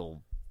deep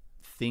mental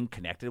thing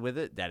connected with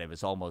it that it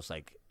was almost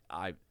like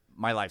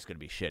my life's going to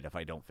be shit if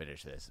I don't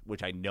finish this,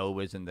 which I know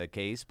isn't the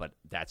case, but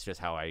that's just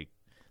how I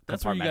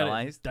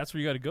compartmentalized. That's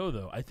where you got to go,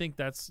 though. I think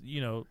that's,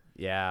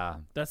 Yeah.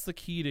 that's the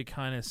key to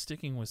kind of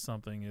sticking with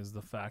something is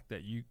the fact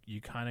that you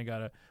kind of got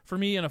to, for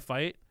me in a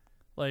fight,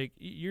 like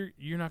you're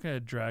not going to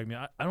drag me.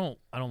 I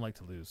don't like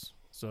to lose.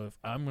 So if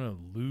I'm going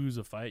to lose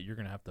a fight, you're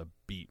going to have to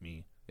beat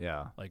me.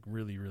 Yeah. Like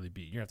really, really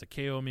beat. You're going to have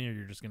to KO me, or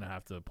you're just going to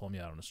have to pull me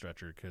out on a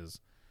stretcher, because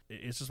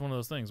it's just one of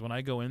those things. When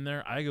I go in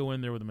there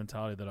with the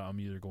mentality that I'm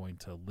either going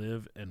to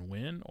live and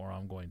win or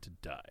I'm going to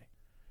die.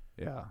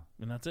 Yeah.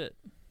 And that's it.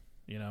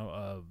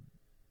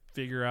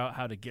 Figure out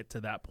how to get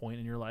to that point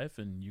in your life,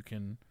 and you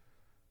can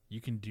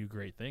do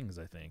great things,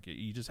 I think.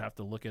 You just have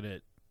to look at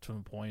it to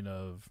the point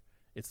of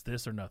it's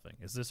this or nothing.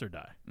 It's this or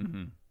die.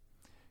 Mm-hmm.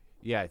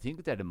 Yeah, I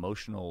think that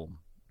emotional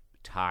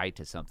tie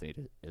to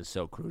something is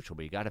so crucial,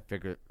 but you got to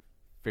figure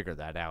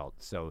that out.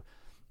 So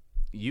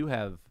you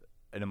have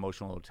an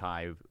emotional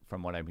tie,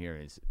 from what I'm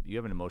hearing, is you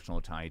have an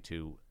emotional tie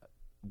to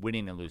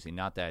winning and losing.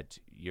 Not that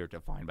you're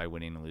defined by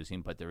winning and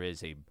losing, but there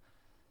is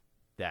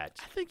that.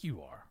 I think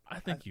you are. I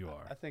think you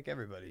are. I think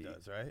everybody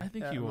does, right? I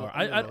think Yeah, you I'm are. a-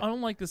 I'm a I little-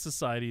 don't like the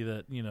society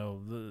that,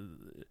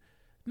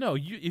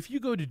 if you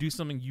go to do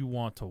something, you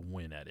want to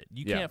win at it.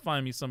 You can't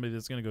find me somebody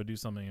that's going to go do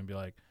something and be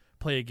like,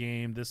 play a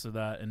game, this or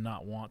that, and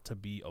not want to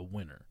be a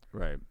winner.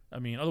 Right. I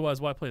mean,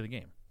 otherwise, why play the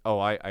game? Oh,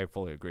 I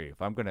fully agree.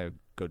 If I'm gonna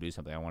go do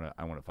something, I want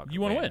to fucking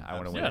You wanna win. I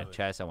want to win Absolutely. at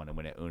chess. I want to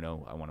win at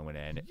Uno. I want to win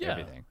at Yeah,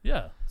 everything.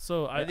 yeah.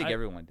 So I think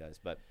everyone does,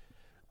 but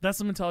that's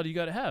the mentality you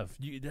got to have.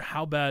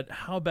 How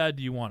bad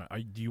do you want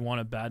it? Do you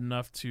want it bad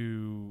enough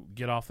to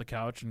get off the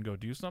couch and go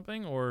do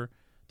something, or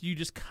do you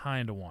just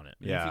kind of want it?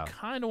 And Yeah. If you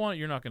kind of want it,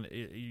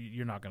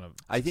 you're not gonna.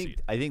 I think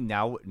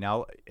now,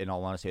 in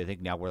all honesty, I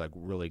think now we're like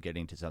really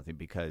getting to something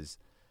because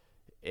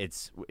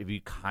it's if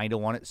you kind of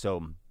want it.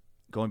 So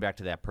going back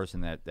to that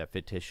person, that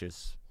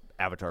fictitious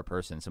avatar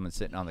person, someone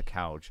sitting on the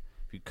couch.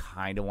 If you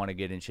kind of want to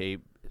get in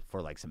shape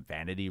for like some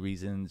vanity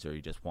reasons, or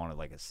you just want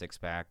like a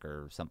 6-pack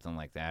or something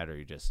like that, or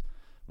you just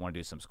want to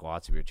do some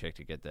squats if you're a chick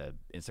to get the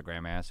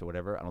Instagram ass or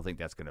whatever, I don't think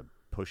that's going to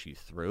push you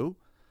through.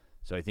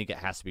 So I think it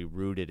has to be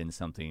rooted in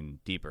something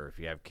deeper. If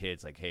you have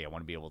kids, like, hey, I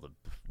want to be able to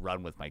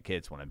run with my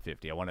kids when I'm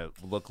 50. I want to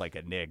look like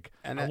a nig.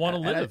 And I wanna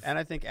live. And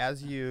I think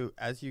as you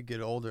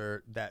get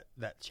older, that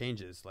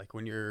changes. Like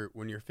when you're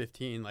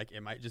 15, like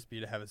it might just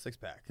be to have a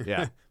 6-pack.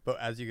 Yeah. But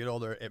as you get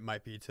older, it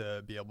might be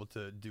to be able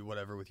to do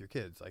whatever with your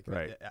kids. Like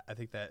Right. I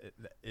think that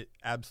it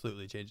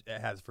absolutely changed. It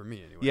has for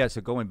me anyway. Yeah,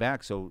 so going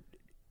back, so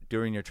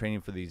during your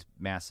training for these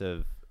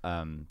massive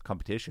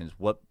competitions,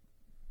 what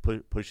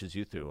pushes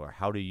you through, or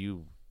how do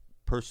you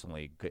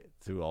personally get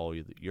through all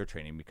your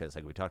training? Because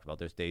like we talked about,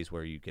 there's days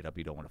where you get up,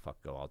 you don't want to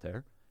go out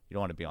there, you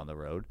don't want to be on the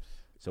road.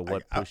 So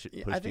what pushed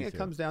I think you it through?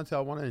 comes down to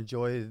I want to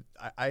enjoy.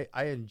 I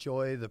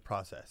enjoy the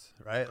process,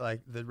 right?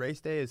 Like the race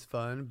day is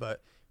fun,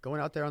 but going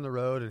out there on the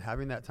road and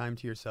having that time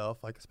to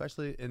yourself, like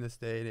especially in this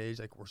day and age,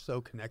 like we're so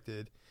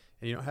connected,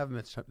 and you don't have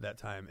much that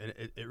time, and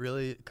it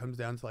really comes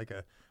down to like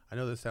a. I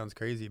know this sounds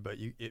crazy, but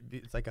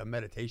it's like a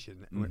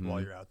meditation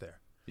while you're out there.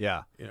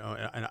 Yeah. You know,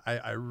 and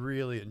I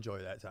really enjoy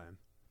that time.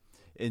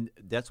 And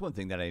that's one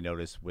thing that I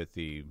noticed with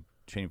the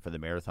training for the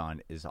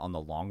marathon is on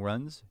the long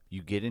runs,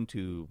 you get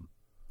into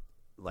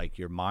like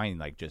your mind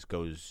like just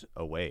goes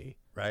away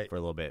Right. for a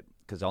little bit.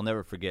 Because I'll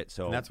never forget.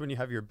 So And that's when you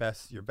have your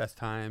best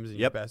times and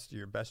Yep.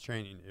 your best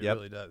training. It Yep.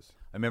 really does.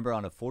 I remember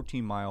on a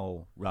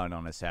 14-mile run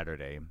on a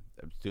Saturday,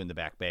 I was doing the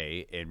Back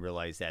Bay and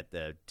realized that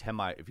the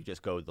 10-mile, if you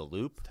just go the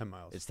loop, 10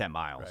 miles. it's 10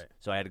 miles. Right.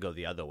 So I had to go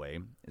the other way.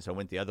 And so I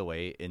went the other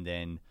way. And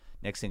then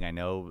next thing I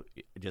know,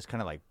 it just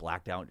kind of like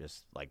blacked out,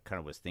 just like kind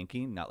of was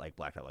thinking, not like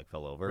blacked out, like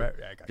fell over. Right,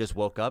 I got Just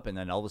woke up. And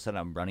then all of a sudden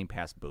I'm running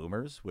past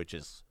Boomers, which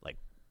is like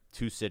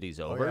 2 cities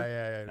over.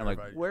 yeah. And I'm like,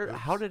 Everybody-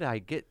 how did I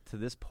get to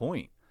this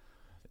point?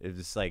 It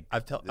was like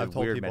I've told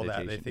weird people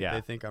that meditation.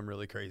 they think I'm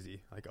really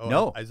crazy. Like, oh,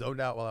 No. I zoned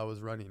out while I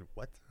was running.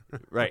 What?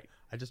 Right.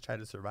 I just tried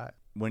to survive.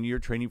 When you're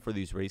training for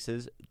these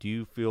races, do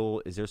you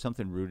feel, is there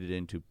something rooted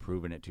into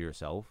proving it to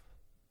yourself?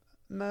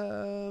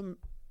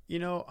 You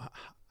know,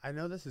 I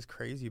know this is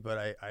crazy, but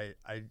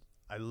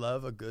I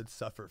love a good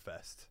suffer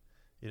fest.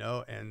 You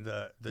know, and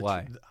the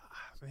Why?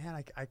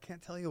 Man, I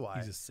can't tell you why.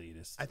 He's a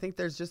sadist. I think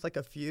there's just like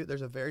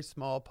there's a very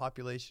small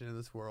population in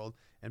this world,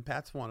 and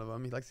Pat's one of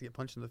them. He likes to get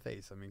punched in the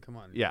face. I mean, come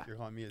on. Yeah. You're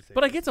calling me a sadist.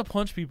 But I get to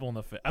punch people in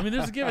the face. I mean,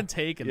 there's a give and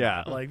take in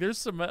Yeah. that. Like, there's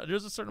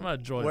a certain amount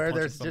of joy. where in punching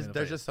there's somebody in just the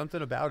there's face. just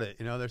something about it.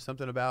 You know, there's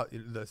something about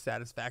the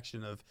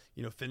satisfaction of,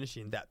 you know,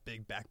 finishing that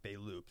big Back Bay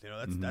loop. You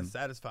know, that's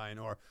satisfying.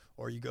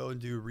 Or you go and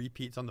do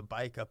repeats on the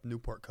bike up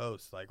Newport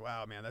Coast. Like,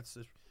 wow, man, that's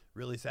just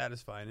really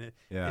satisfying.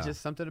 It's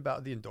just something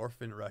about the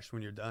endorphin rush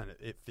when you're done.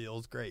 It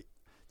feels great.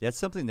 That's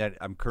something that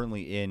I'm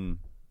currently in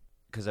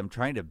because I'm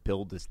trying to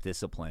build this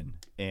discipline.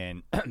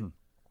 And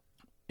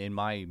in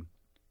my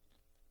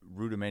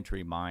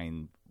rudimentary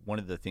mind, one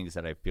of the things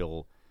that I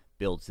feel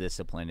builds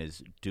discipline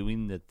is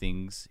doing the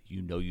things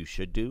you know you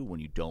should do when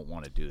you don't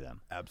want to do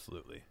them.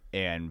 Absolutely.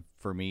 And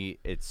for me,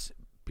 it's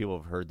people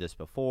have heard this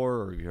before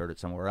or you heard it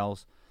somewhere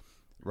else.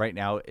 Right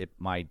now,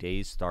 my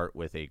days start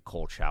with a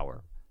cold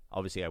shower.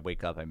 Obviously, I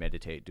wake up, I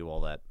meditate, do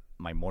all that,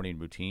 my morning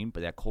routine,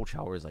 but that cold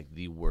shower is like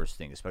the worst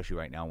thing, especially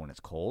right now when it's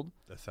cold.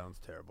 That sounds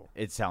terrible.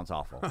 It sounds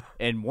awful.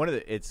 And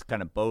it's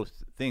kind of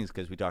both things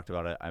because we talked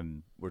about it.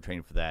 We're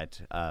training for that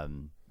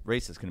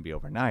race that's going to be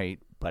overnight,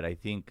 but I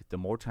think the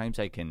more times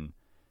I can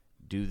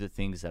do the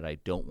things that I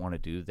don't want to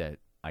do that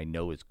I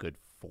know is good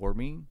for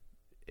me,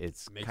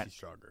 Makes you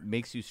stronger.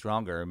 Makes you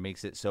stronger.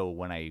 Makes it so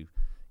when I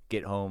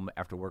get home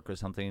after work or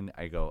something,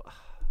 I go,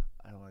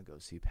 I don't want to go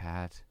see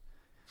Pat.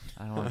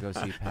 I don't want to go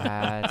see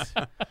Pat.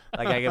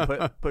 Like I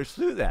can push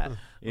through that,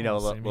 you know,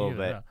 a Same little here,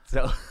 bit.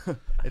 yeah. So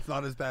It's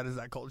not as bad as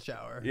that cold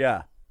shower.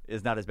 yeah,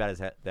 it's not as bad as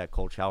that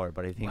cold shower,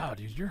 but I think Wow,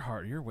 dude,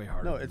 you're way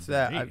harder. No, than it's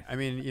that. me. I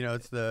mean, you know,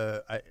 it's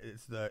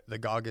the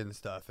Goggins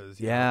stuff. Is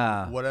you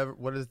Yeah. know,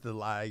 what is the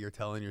lie you're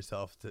telling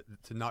yourself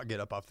to not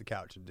get up off the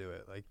couch and do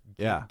it? Like,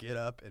 get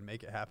up and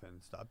make it happen.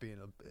 Stop being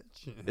a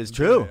bitch. it's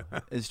true.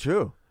 It's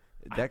true.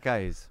 That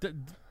guy is.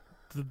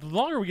 The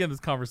longer we get in this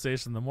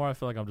conversation, the more I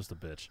feel like I'm just a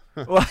bitch.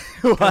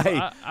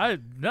 Why?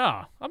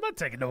 No, I'm not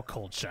taking no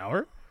cold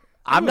shower.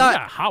 I'm Ooh, not.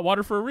 yeah, hot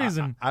water for a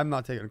reason. I'm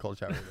not taking a cold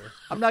shower either.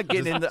 I'm not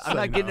getting in. I'm say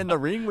not getting no. in the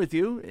ring with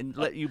you and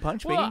let you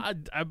punch me. Well,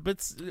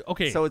 but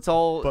okay. So it's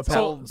all. But it's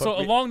all- Pat- So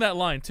but- along that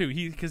line too,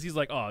 because he's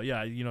like, oh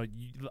yeah,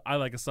 I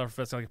like a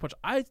sufferfest, I like a punch.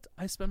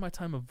 I spend my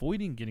time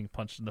avoiding getting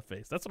punched in the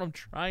face. That's what I'm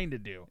trying to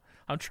do.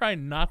 I'm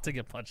trying not to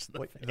get punched in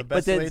the face. The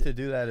best then- way to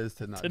do that is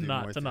to not To do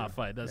not- more to not too.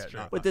 fight, that's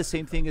true. But the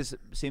same thing is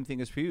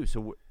for you.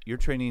 So you're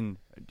training.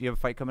 Do you have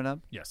a fight coming up?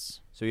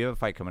 Yes, So you have a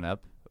fight coming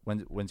up.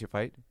 When's your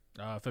fight?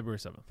 February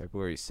 7th,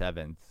 February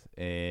 7th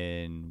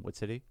in what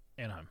city?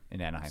 Anaheim.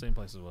 In Anaheim. Same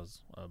place it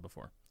was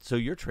before. So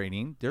you're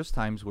training. There's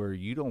times where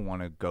you don't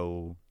want to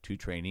go to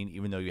training,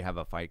 even though you have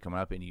a fight coming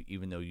up, and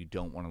even though you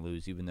don't want to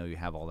lose, even though you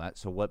have all that.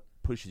 So what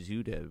pushes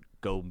you to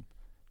go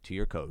to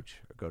your coach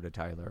or go to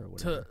Tyler or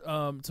whatever?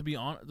 To be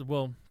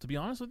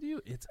honest with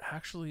you,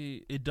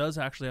 it does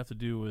actually have to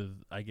do with,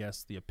 I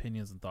guess, the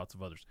opinions and thoughts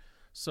of others.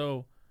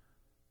 So,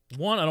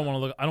 one, I don't want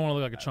to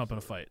look like a chump in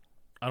a fight.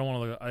 I don't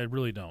want to look. I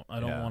really don't. I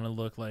don't Yeah. want to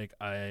look like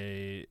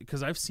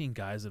because I've seen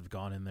guys that have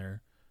gone in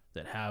there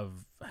that have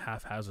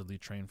haphazardly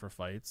trained for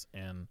fights,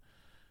 and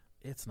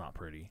it's not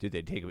pretty. Did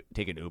they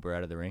take an Uber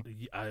out of the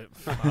ring? I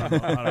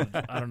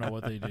don't know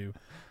what they do,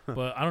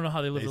 but I don't know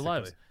how they live their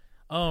lives.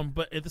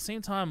 But at the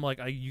same time, like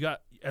you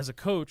got as a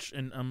coach,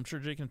 and I'm sure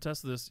Jake can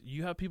attest to this.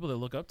 You have people that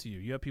look up to you.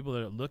 You have people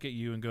that look at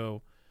you and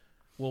go,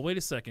 "Well, wait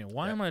a second.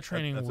 Why am I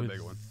training that's a with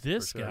big one,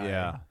 this for sure. guy?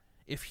 Yeah.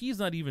 If he's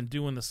not even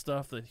doing the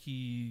stuff that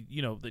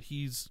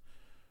he's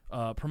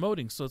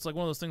promoting." So it's like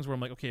one of those things where I'm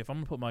like, okay, if I'm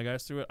gonna put my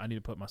guys through it, I need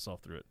to put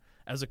myself through it.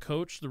 As a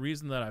coach, the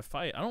reason that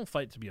I don't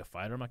fight to be a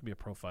fighter. I'm not gonna be a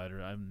pro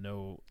fighter. I have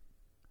no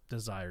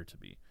desire to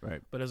be.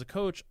 Right. But as a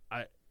coach,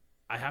 I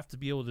have to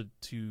be able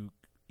to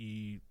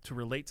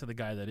relate to the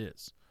guy that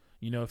is.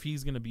 If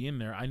he's going to be in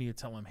there, I need to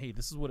tell him, hey,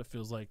 this is what it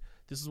feels like.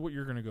 This is what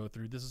you're going to go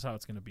through. This is how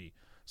it's going to be.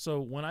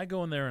 So when I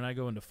go in there and I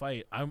go into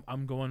fight,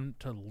 I'm going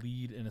to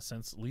lead an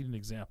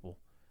example.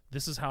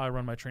 This is how I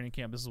run my training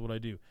camp. This is what I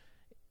do.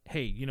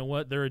 Hey, you know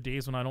what? There are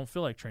days when I don't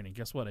feel like training.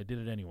 Guess what? I did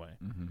it anyway.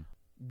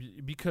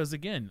 Mm-hmm. Because,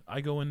 again,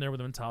 I go in there with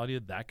the mentality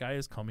that guy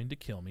is coming to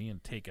kill me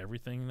and take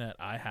everything that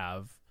I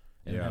have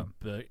and Yeah.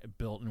 have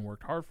built and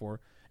worked hard for.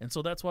 And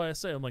so that's why I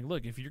say, I'm like,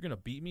 look, if you're going to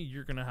beat me,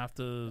 you're going to have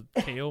to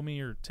KO me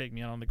or take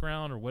me out on the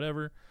ground or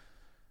whatever.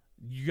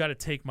 You got to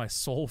take my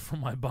soul from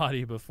my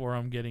body before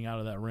I'm getting out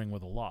of that ring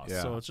with a loss.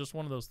 Yeah. So it's just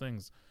one of those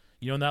things.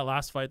 In that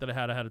last fight that I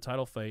had a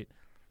title fight.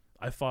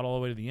 I fought all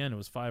the way to the end. It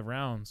was 5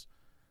 rounds.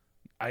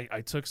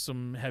 I took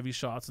some heavy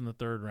shots in the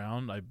 3rd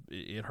round.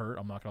 It hurt.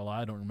 I'm not going to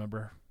lie. I don't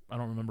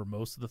remember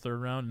most of the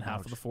 3rd round and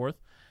half of the 4th.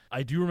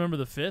 I do remember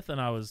the 5th,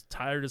 and I was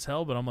tired as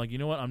hell, but I'm like, you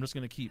know what? I'm just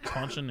going to keep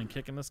punching and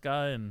kicking this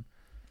guy and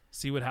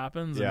see what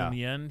happens. Yeah. And in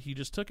the end, he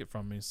just took it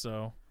from me.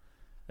 So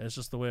it's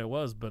just the way it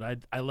was. But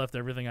I left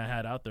everything I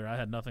had out there. I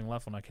had nothing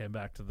left when I came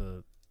back to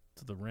the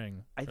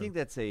ring. I think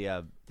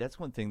that's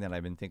one thing that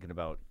I've been thinking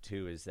about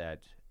too, is that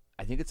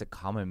I think it's a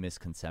common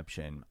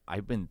misconception.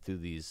 I've been through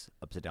these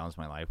ups and downs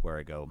in my life where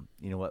I go,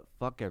 you know what,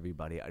 fuck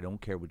everybody. I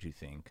don't care what you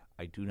think.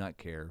 I do not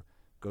care.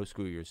 Go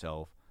screw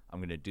yourself. I'm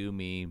going to do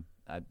me.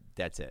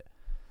 That's it.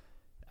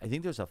 I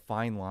think there's a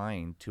fine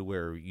line to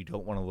where you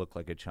don't want to look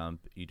like a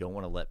chump. You don't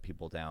want to let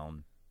people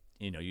down.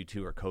 You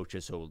two are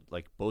coaches, so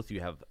like both of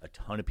you have a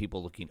ton of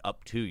people looking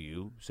up to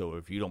you. So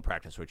if you don't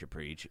practice what you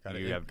preach,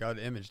 you have got an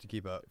image to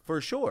keep up. for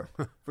sure,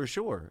 for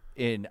sure.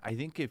 And I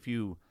think if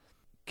you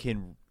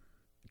can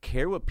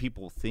care what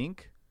people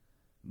think,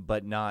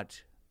 but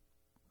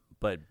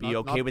be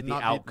okay with the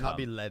outcome, not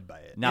be led by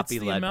it. not it's be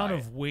the led amount by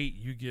of it. weight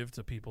you give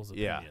to people's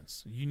Yeah.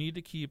 opinions. You need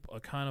to keep a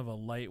kind of a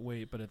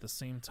lightweight, but at the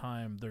same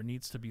time, there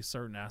needs to be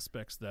certain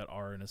aspects that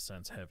are, in a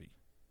sense, heavy.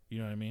 You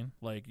know what I mean?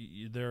 Like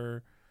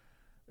they're,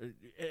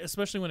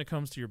 especially when it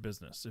comes to your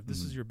business. If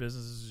this is your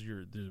business, this is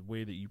the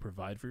way that you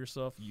provide for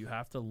yourself. You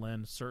have to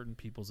lend certain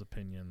people's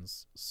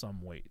opinions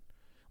some weight.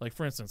 Like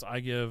for instance,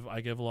 I give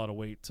a lot of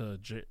weight to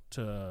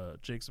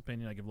Jake's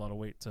opinion. I give a lot of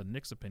weight to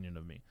Nick's opinion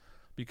of me,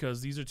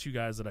 because these are two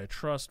guys that I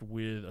trust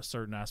with a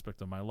certain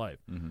aspect of my life.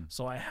 Mm-hmm.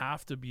 So I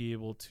have to be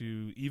able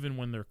to, even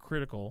when they're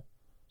critical,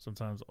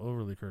 sometimes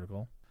overly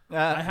critical, Uh,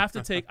 I have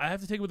to take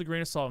it with a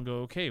grain of salt and go,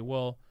 okay,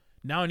 well,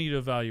 now I need to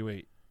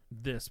evaluate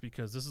this,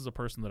 because this is a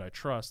person that I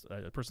trust,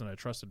 a person that I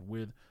trusted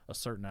with a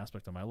certain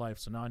aspect of my life.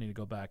 So now I need to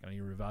go back and I need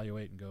to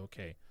evaluate and go,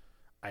 okay,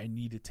 I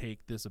need to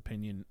take this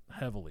opinion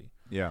heavily.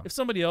 yeah. If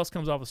somebody else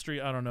comes off the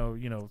street, I don't know,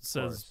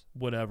 says course.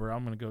 whatever,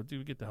 I'm going to go,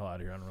 dude, get the hell out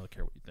of here. I don't really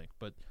care what you think.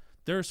 But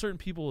there are certain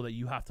people that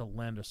you have to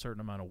lend a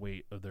certain amount of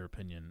weight of their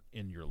opinion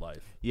in your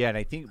life. Yeah, and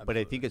I think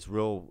it's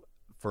real,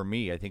 for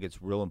me, I think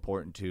it's real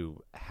important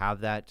to have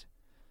that,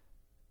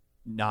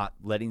 not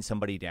letting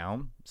somebody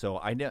down. So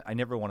I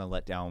never want to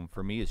let down.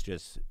 For me, it's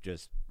just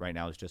right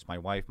now, it's just my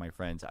wife, my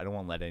friends. I don't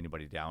want to let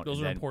anybody down. Those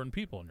And are then- important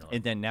people in your life.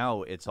 And then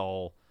now it's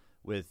all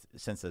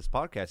since this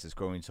podcast is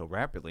growing so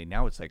rapidly,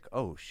 now it's like,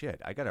 oh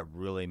shit, I got to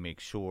really make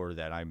sure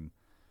that I'm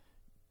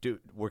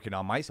working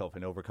on myself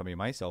and overcoming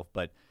myself.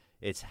 But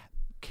it's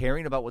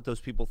caring about what those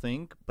people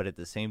think, but at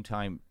the same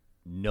time,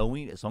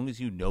 knowing, as long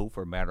as you know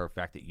for a matter of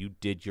fact that you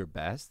did your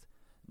best,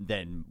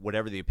 then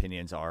whatever the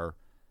opinions are,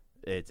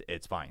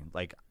 it's fine.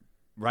 Like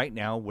right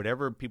now,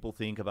 whatever people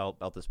think about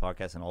this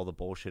podcast and all the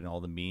bullshit and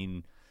all the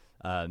mean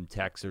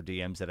texts or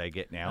DMs that I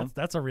get now,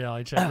 That's a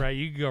reality check, right?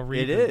 You can go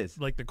read It is.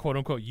 like the quote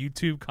unquote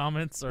YouTube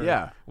comments or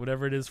Yeah.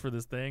 whatever it is for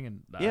this thing,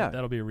 and Yeah.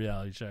 that'll be a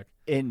reality check.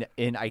 and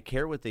I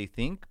care what they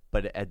think,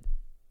 but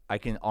I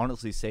can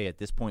honestly say at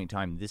this point in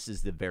time, this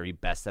is the very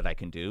best that I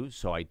can do.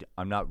 So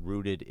I'm not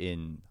rooted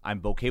in.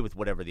 I'm okay with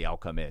whatever the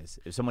outcome is.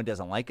 If someone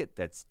doesn't like it,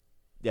 that's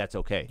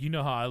okay. You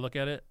know how I look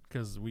at it,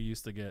 because we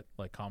used to get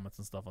like comments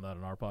and stuff on that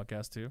in our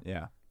podcast too.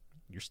 Yeah,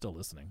 You're still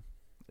listening.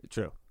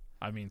 true.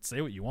 I mean, say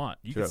what you want.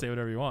 You True. can say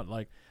whatever you want.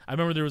 Like, I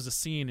remember there was a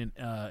scene in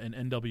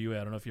NWA.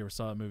 I don't know if you ever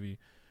saw that movie,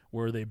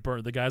 where the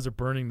guys are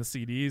burning the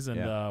CDs, and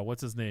Yeah.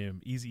 what's his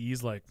name?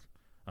 Eazy-E's like,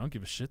 I don't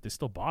give a shit. They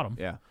still bought them.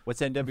 Yeah.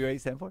 What's NWA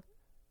stand for?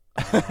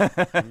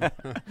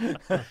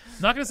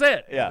 Not gonna say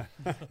it. Yeah.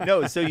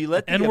 No. So you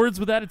let the N words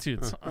with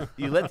attitudes.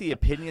 you let the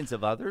opinions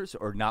of others,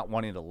 or not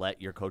wanting to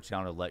let your coach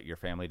down or let your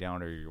family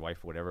down or your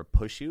wife or whatever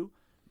push you,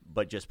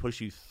 but just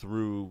push you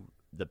through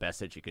the best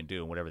that you can do,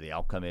 and whatever the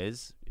outcome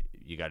is,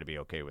 you got to be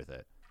okay with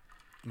it.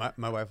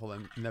 My wife will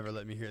never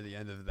let me hear the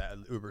end of that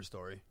Uber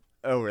story.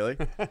 Oh, really?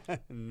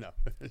 No,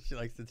 she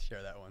likes to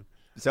share that one.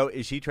 So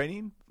is she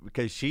training?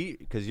 Because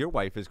your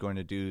wife is going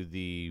to do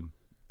the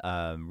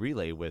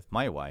relay with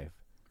my wife,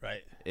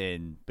 Right.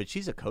 but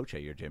she's a coach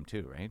at your gym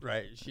too, right?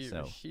 Right.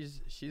 So-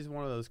 She's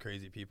one of those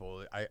crazy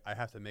people. I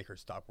have to make her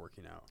stop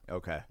working out.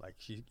 Okay. Like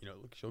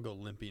she'll go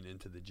limping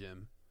into the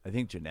gym. I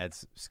think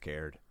Jeanette's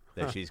scared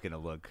that she's going to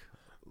look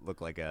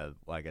like a,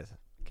 well, I guess,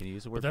 can you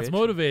use the word But that's bitch?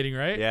 motivating,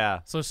 right? Yeah.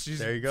 So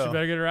There you go. she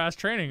better get her ass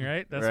training,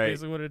 right? That's Right.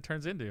 basically what it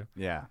turns into.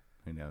 Yeah.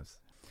 Who knows?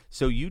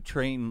 So you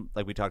train,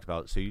 like we talked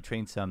about, so you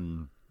train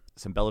some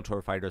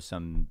Bellator fighters,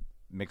 some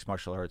mixed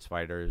martial arts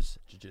fighters,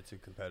 Jiu-jitsu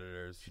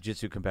competitors.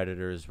 jiu-jitsu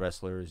competitors,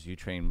 wrestlers, you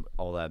train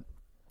all that.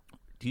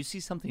 Do you see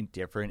something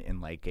different in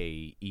like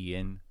a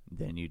Ian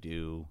than you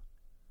do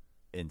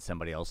in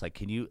somebody else? Like,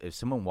 if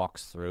someone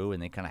walks through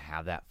and they kind of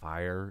have that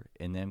fire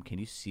in them, can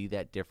you see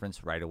that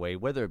difference right away?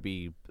 Whether it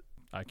be,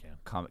 I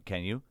can.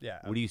 can you? Yeah.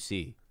 What do you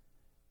see?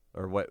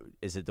 Or what,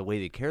 is it the way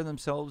they carry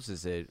themselves?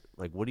 Is it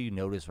like, what do you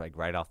notice like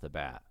right off the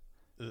bat?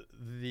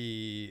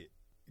 The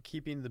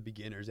keeping the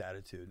beginner's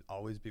attitude.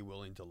 Always be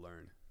willing to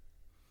learn.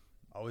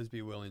 Always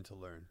be willing to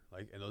learn.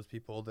 Like, and those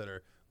people that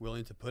are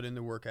willing to put in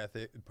the work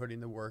ethic, put in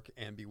the work,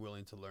 and be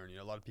willing to learn.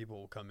 A lot of people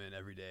will come in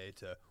every day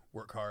to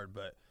work hard,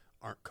 but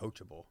aren't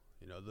coachable.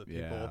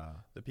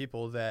 The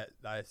people that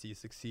I see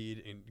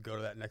succeed and go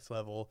to that next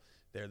level,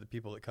 they're the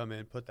people that come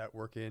in, put that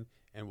work in,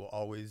 and will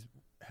always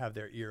have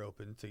their ear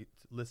open to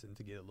listen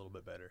to get a little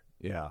bit better.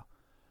 Yeah.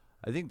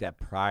 I think that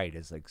pride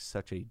is like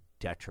such a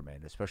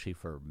detriment, especially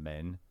for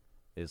men,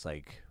 is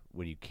like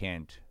when you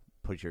can't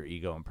put your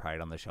ego and pride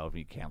on the shelf and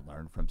you can't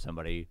learn from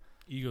somebody.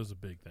 Ego's a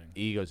big thing.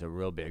 Ego's a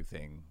real big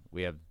thing.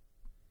 We have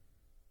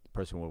the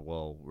person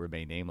will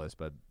remain nameless,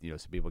 but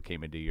some people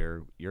came into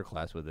your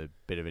class with a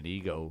bit of an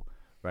ego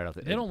right off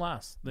the. They don't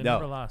last. They No.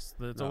 never last.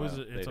 It's No, always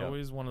they don't.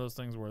 always one of those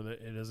things where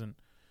it isn't.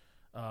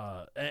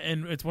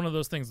 And it's one of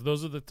those things.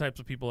 Those are the types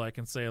of people I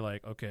can say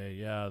like, okay,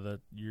 yeah, that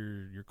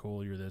you're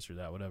cool, you're this or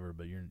that, whatever.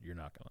 But you're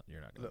not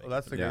gonna. Well,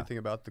 that's the Yeah. great thing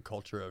about the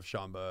culture of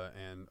Shamba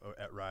and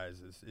at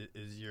Rise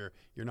is you're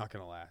not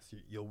going to last.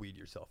 You'll weed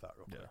yourself out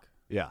real Yeah. quick.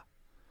 Yeah.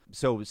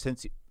 So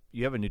since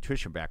you have a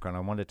nutrition background,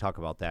 I wanted to talk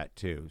about that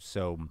too.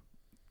 So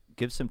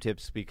give some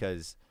tips,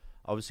 because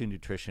obviously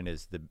nutrition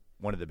is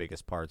one of the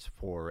biggest parts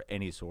for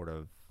any sort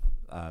of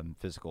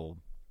physical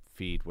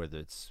feat, whether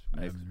it's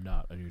I am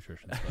not a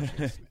nutrition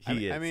specialist.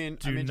 he I is. mean,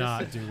 Do just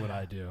not do what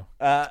I do.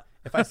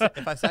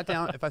 if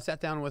I sat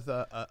down with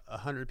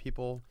 100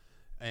 people,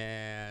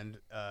 and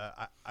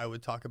I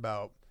would talk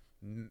about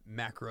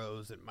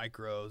macros and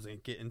micros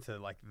and get into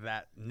like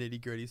that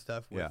nitty gritty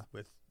stuff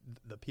with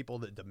the people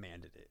that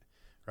demanded it,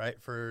 right?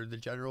 For the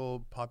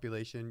general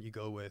population, you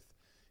go with,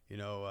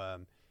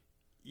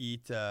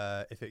 eat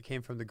if it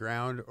came from the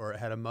ground or it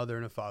had a mother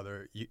and a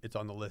father, it's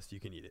on the list. You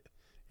can eat it.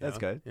 That's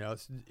good.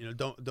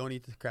 Don't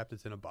eat the crap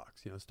that's in a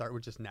box. Start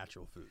with just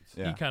natural foods.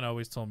 Yeah. He kind of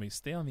always told me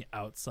stay on the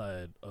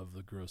outside of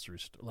the grocery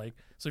store. Like,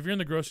 so if you're in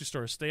the grocery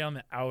store, stay on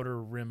the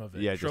outer rim of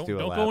it. Yeah, just do a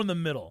don't lap. go in the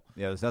middle.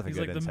 Yeah, there's nothing He's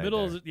good like the inside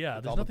middle. there. Is, yeah,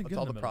 It's there's all nothing the, good it's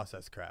all in the the middle.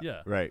 processed crap.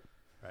 Yeah. Right.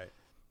 Right.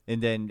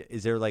 And then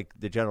is there like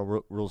the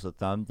general rules of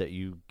thumb that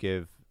you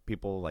give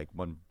people, like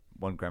 1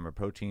 gram of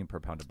protein per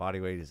pound of body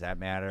weight? Does that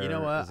matter? You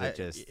know what? Is it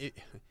just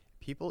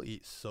People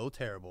eat so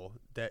terrible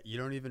that you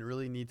don't even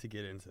really need to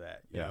get into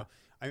that. You know?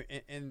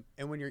 And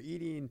when you're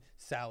eating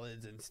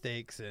salads and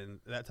steaks and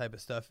that type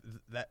of stuff,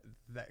 that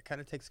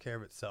kind of takes care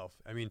of itself.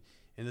 I mean,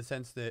 in the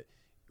sense that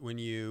when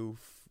you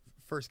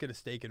first get a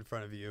steak in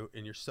front of you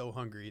and you're so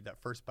hungry, that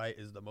first bite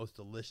is the most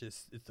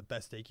delicious. It's the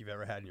best steak you've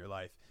ever had in your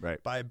life.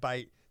 Right. By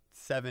bite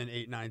 7,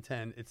 8, 9,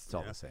 10, it's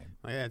all the same.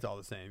 Yeah, it's all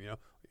the same.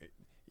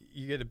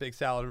 You get a big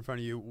salad in front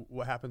of you.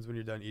 What happens when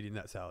you're done eating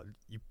that salad?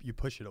 You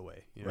push it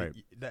away. Right.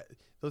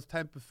 Those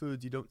type of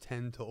foods you don't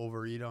tend to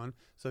overeat on.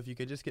 So if you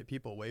could just get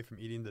people away from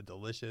eating the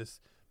delicious,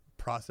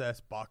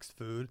 processed, boxed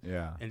food,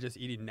 Yeah. and just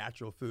eating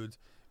natural foods,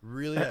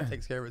 really that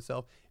takes care of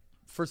itself.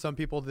 for some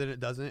people, then it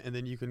doesn't, and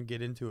then you can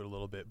get into it a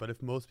little bit. But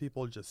if most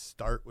people just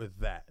start with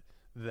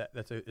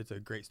it's a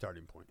great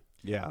starting point.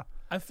 Yeah.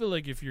 I feel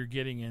like if you're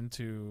getting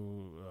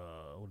into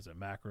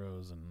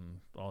macros and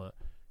all that,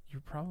 you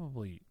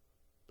probably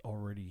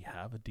already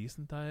have a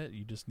decent diet.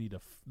 You just need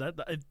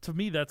to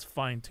me, that's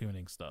fine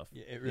tuning stuff.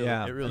 Yeah, it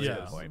really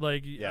Yeah, is.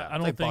 like I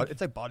don't think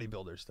It's like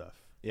bodybuilder stuff.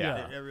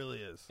 Yeah. It really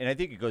is. And I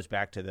think it goes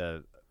back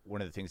to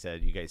one of the things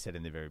that you guys said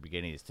in the very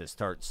beginning is to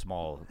start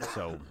small.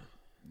 So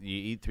you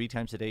eat 3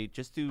 times a day.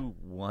 Just do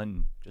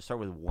one. Just start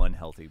with one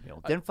healthy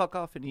meal. Then fuck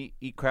off and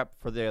eat crap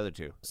for the other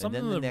 2. And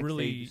Something then the that next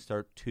really- day you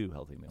start 2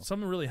 healthy meals.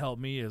 something really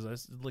helped me is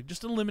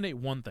just eliminate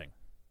one thing.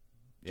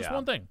 Just Yeah.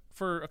 one thing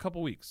for a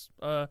couple weeks.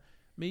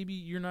 Maybe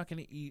you're not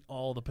going to eat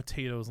all the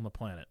potatoes on the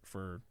planet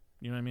for,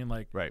 you know what I mean?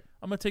 Like, Right.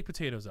 I'm going to take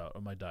potatoes out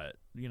of my diet,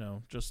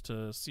 just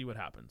to see what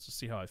happens, to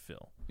see how I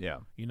feel, Yeah.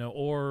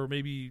 or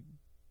maybe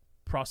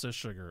processed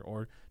sugar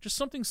or just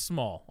something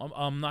small.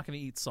 I'm not going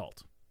to eat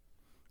salt.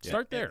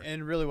 Start there.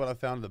 And really, what I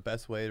found the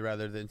best way,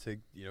 rather than to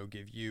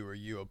give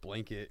you a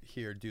blanket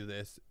here, do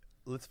this.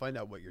 Let's find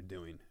out what you're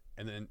doing,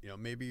 and then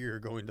maybe you're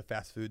going to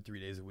fast food 3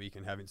 days a week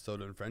and having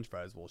soda and French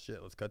fries. Well,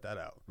 shit, let's cut that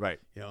out. Right.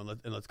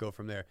 And let's go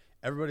from there.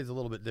 Everybody's a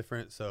little bit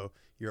different, so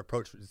your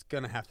approach is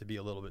gonna have to be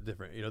a little bit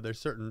different.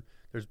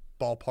 There's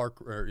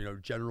ballpark or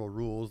general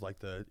rules like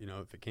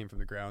if it came from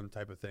the ground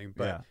type of thing,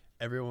 but Yeah.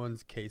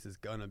 everyone's case is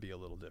gonna be a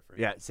little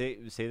different. Yeah. Say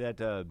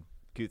that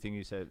cute thing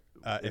you said.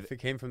 If it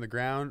came from the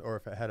ground or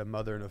if it had a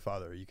mother and a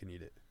father, you can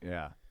eat it.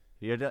 Yeah.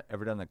 You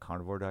ever done the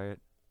carnivore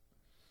diet?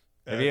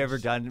 Have you ever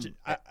done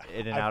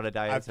in and out of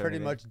diets? I've pretty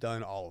much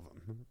done all of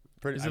them.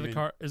 Is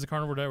the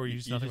carnivore diet where you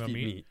use nothing just but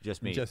eat meat?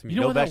 Just meat. Just meat. You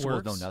know No why that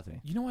vegetables, works? no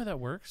nothing. You know why that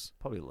works?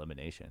 Probably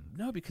elimination.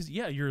 No, because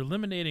you're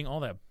eliminating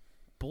all that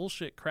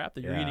bullshit crap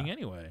that you're Yeah. eating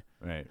anyway.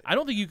 Right. I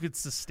don't think you could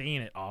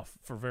sustain it off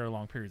for very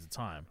long periods of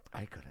time.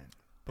 I couldn't.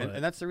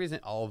 And that's the reason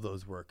all of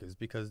those work, is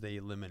because they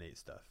eliminate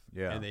stuff.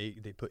 Yeah. And they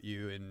put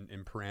you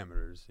in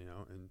parameters,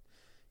 and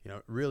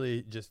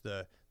really just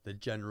the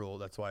general.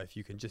 That's why if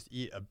you can just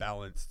eat a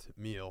balanced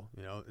meal,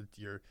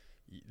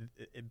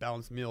 a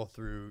balanced meal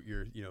through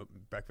your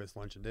breakfast,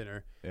 lunch, and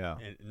dinner, Yeah.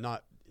 and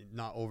not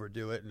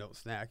overdo it, and don't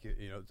snack.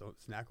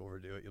 Don't snack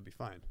overdo it. You'll be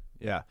fine.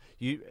 Yeah.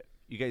 You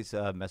guys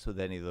mess with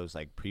any of those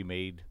like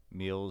pre-made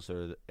meals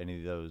or any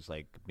of those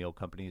like meal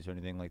companies or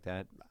anything like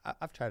that?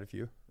 I've tried a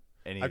few.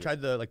 Any? I've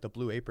tried the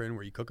Blue Apron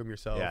where you cook them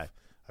yourself. Yeah.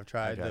 I've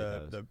tried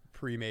those. the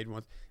pre-made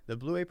ones. The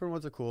Blue Apron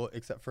ones are cool,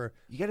 except for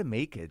You got to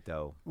make it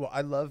though. well,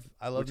 I love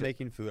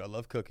making food. I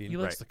love cooking. He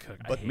likes Right. to cook.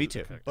 I But hate me to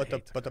too. cook. But I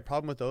hate to the cook.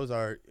 problem with those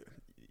are,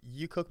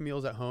 you cook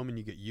meals at home and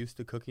you get used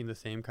to cooking the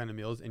same kind of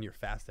meals and you're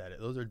fast at it.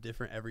 Those are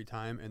different every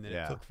time, and then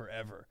Yeah. it took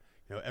forever.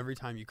 Every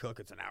time you cook,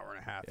 it's an hour and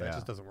a half. Yeah. That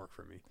just doesn't work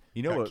for me.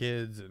 You know Got what?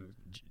 kids and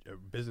a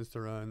business to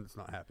run. It's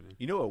not happening.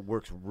 You know what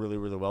works really,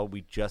 really well?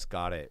 We just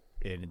got it,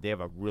 and they have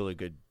a really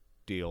good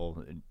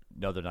deal. And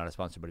no, they're not a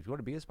sponsor, but if you want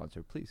to be a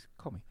sponsor, please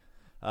call me.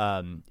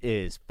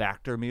 Is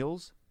Factor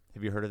Meals.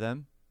 Have you heard of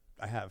them?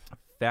 I have.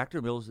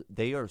 Factor Meals,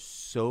 they are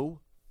so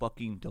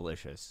fucking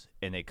delicious,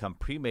 and they come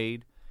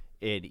pre-made,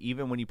 and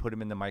even when you put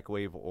them in the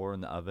microwave or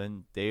in the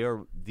oven, they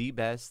are the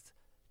best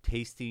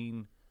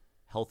tasting,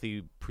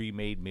 healthy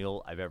pre-made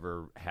meal I've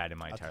ever had in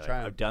my I'll have to entire try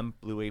life. 'em. I've done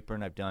Blue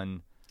Apron. I've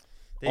done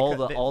They all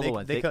co- the they,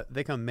 ones.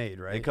 They come made,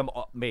 right? They come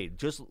made.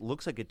 Just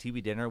looks like a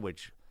TV dinner,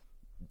 which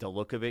the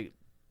look of it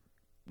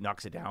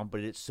knocks it down, but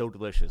it's so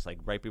delicious. Like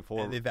right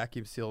before. And they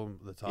vacuum seal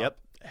the top. Yep.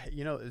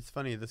 It's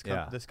funny.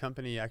 This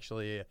company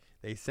actually,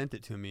 they sent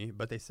it to me,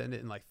 but they send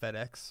it in like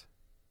FedEx.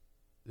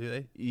 Do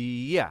they?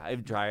 Yeah, I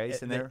have dry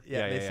ice in there.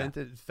 They sent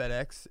it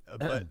FedEx,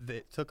 but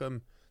it took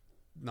them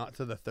not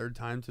to the third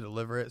time to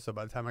deliver it. So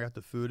by the time I got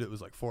the food, it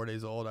was like 4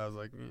 days old. I was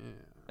like,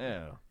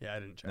 Yeah. I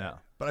didn't try No. it,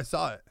 but I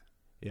saw it.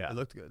 Yeah. It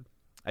looked good.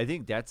 I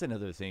think that's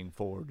another thing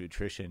for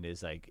nutrition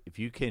is like if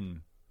you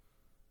can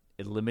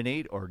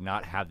eliminate or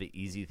not have the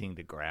easy thing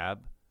to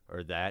grab,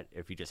 or that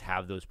if you just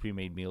have those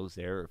pre-made meals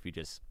there, or if you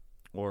just,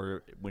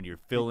 or when you're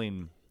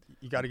filling.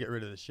 You got to get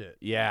rid of the shit.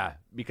 Yeah,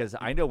 because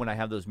I know when I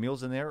have those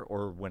meals in there,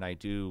 or when I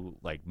do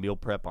like meal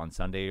prep on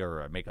Sunday,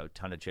 or I make a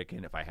ton of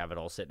chicken, if I have it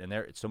all sitting in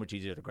there, it's so much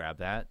easier to grab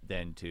that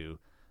than to,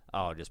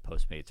 just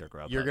Postmates or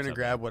Grubhub. You're gonna something.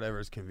 grab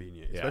whatever's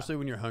convenient, Yeah. especially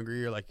when you're hungry.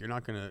 You're like, you're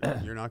not gonna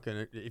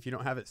if you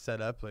don't have it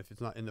set up, if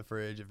it's not in the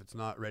fridge, if it's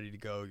not ready to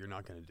go, you're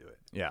not gonna do it.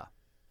 Yeah,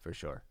 for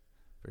sure.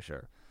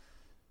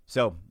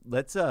 So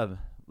let's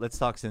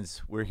talk,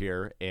 since we're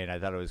here, and I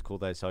thought it was cool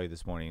that I saw you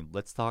this morning.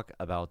 Let's talk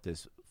about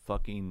this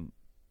fucking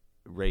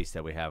race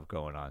that we have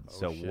going on. Oh,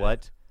 So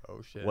shit.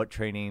 Oh shit! what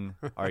training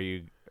are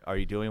you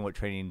doing? What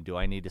training do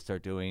I need to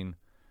start doing?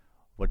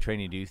 What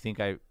training do you think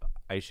I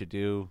should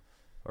do,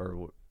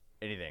 or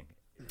anything?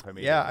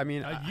 Yeah, I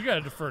mean, You got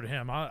to defer to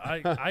him.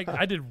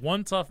 I did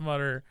one Tough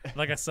Mudder.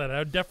 Like I said,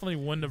 I definitely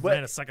wouldn't have What-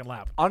 ran a second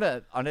lap. on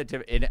a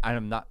and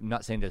I'm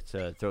not saying this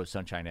to throw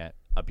sunshine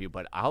up you,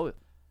 but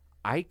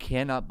I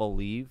cannot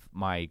believe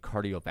my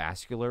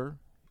cardiovascular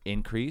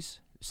increase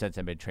since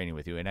I've been training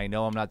with you. And I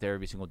know I'm not there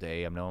every single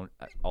day. I'm known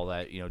all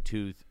that,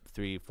 2,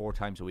 3, 4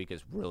 times a week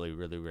is really,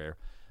 really rare.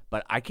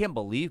 But I can't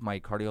believe my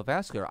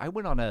cardiovascular. I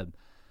went on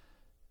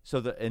So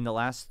in the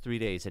last 3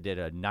 days, I did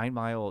a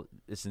 9-mile.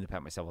 This isn't to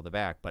pat myself on the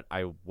back, but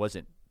I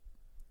wasn't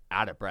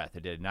out of breath. I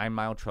did a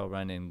 9-mile trail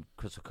run in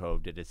Crystal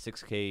Cove. Did a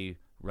 6K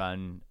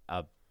run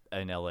up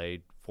in LA.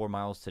 4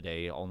 miles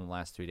today, all in the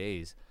last 3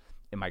 days,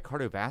 and my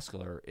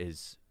cardiovascular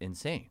is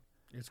insane.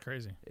 It's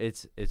crazy.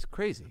 It's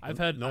crazy. I've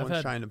had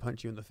trying to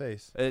punch you in the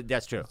face.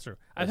 That's true. That's true.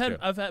 That's true.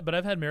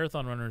 I've had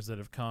marathon runners that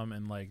have come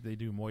and like they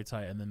do Muay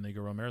Thai and then they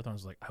go run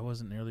marathons. Like I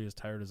wasn't nearly as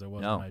tired as I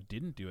was No. when I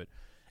didn't do it.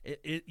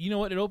 It you know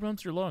what? It opens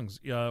up your lungs.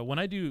 When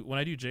I do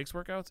Jake's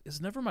workouts, it's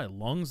never my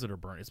lungs that are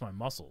burnt. It's my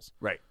muscles.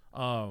 Right.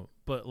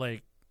 But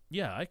like,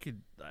 yeah,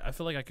 I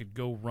feel like I could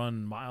go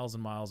run miles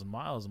and miles and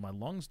miles, and my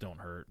lungs don't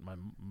hurt. My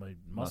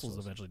muscles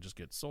eventually just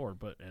get sore,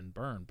 and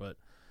burn. But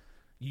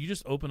you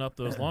just open up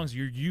those lungs.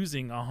 You're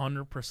using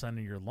 100% of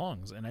your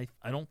lungs, and I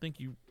don't think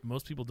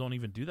most people don't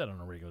even do that on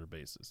a regular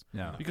basis.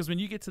 No. Because when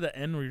you get to the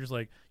end where you're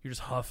just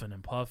huffing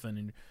and puffing,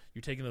 and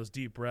you're taking those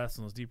deep breaths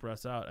and those deep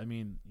breaths out. I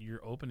mean,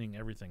 you're opening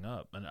everything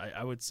up, and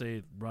I would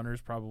say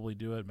runners probably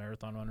do it,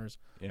 marathon runners,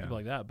 people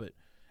like that.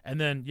 And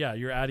then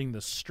you're adding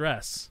the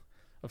stress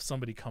of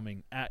somebody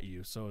coming at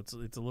you, so it's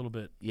a little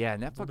bit Yeah,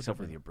 and that fucks up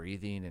with your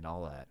breathing and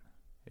all that.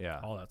 Yeah.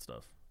 all that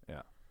stuff.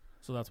 Yeah.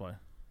 So that's why.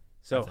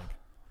 So, I think.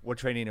 what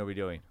training are we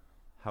doing?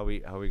 How are we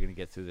going to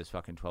get through this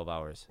fucking 12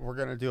 hours? We're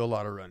gonna do a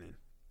lot of running.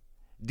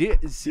 Do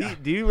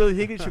you really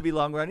think it should be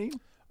long running?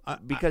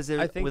 Because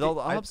I think with that- all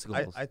the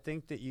obstacles. I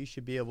think that you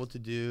should be able to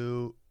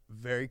do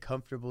very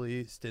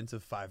comfortably stints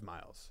of 5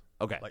 miles.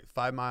 Okay. Like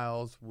 5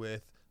 miles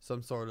with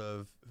some sort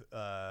of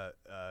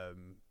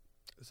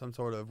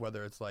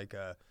whether it's like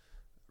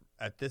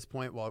at this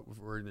point while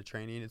we're in the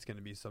training, it's going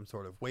to be some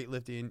sort of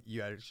weightlifting.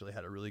 You actually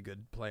had a really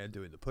good plan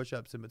doing the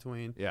push-ups in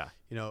between. Yeah.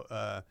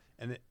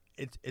 And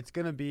it's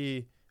going to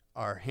be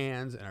our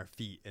hands and our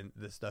feet and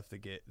the stuff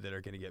that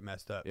are going to get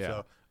messed up. Yeah.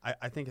 So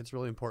I think it's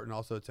really important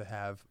also to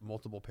have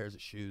multiple pairs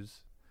of shoes.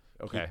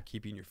 Okay.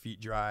 Keeping your feet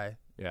dry.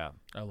 Yeah.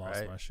 I lost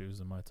Right. my shoes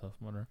in my Tough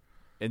Mudder.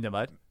 In the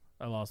mud?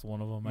 I lost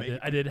one of them. Make-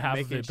 I did half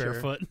of making it sure-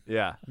 barefoot.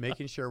 Yeah.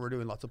 Making sure we're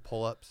doing lots of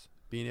pull-ups,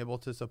 being able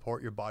to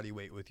support your body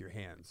weight with your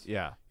hands.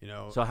 Yeah.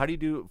 So how do you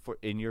do,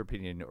 in your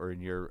opinion,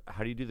 or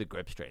how do you do the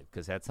grip strength?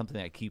 Because that's something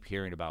I keep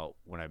hearing about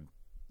when I'm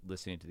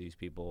listening to these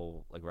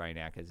people like Ryan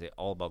Atkins. They're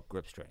all about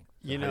grip strength.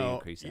 So how do you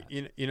increase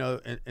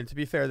that? And to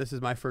be fair, this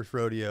is my first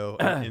rodeo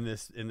in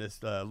this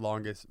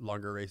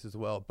longer race as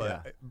well.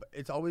 But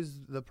it's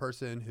always the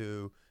person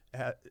who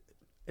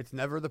it's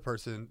never the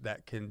person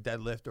that can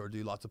deadlift or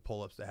do lots of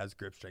pull-ups that has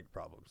grip strength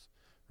problems,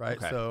 right?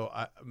 Okay. So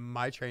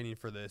my training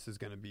for this is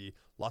going to be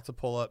lots of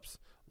pull-ups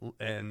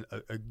and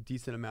a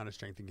decent amount of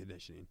strength and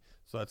conditioning.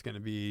 So that's going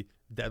to be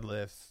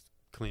deadlifts,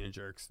 clean and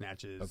jerks,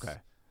 snatches, Okay.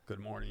 good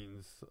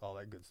mornings, all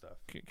that good stuff.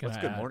 Can What's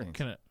I good add- mornings?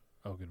 Can I,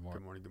 oh, good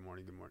morning. Good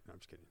morning. No, I'm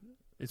just kidding.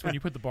 It's when you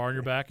put the bar on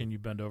your back and you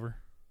bend over.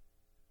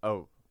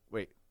 Oh,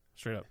 wait.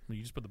 Straight up.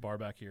 You just put the bar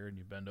back here and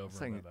you bend over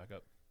Saying- and bend back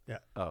up.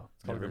 Oh,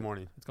 It's called a good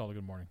morning. It's called a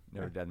good morning.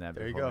 never done that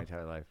There you before in my go.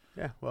 entire life.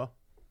 Yeah, well,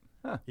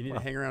 Huh. you need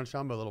to hang around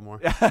Shamba a little more.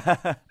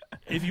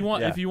 If you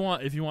want, Yeah.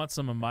 if you want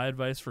some of my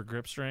advice for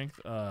grip strength,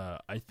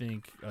 I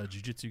think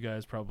jiu-jitsu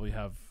guys probably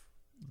have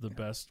the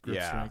best grip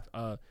Yeah.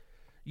 strength.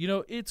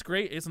 It's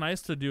great. It's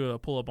nice to do a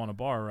pull up on a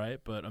bar, right?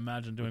 But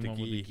imagine doing the one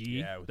with the gi. gi.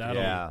 Yeah, with the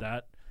That'll gi. Yeah.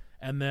 that.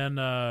 And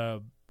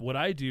then what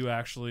I do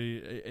actually,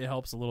 it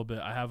helps a little bit.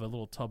 I have a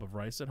little tub of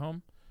rice at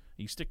home.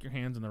 You stick your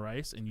hands in the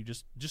rice and you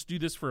just do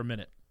this for a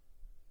minute.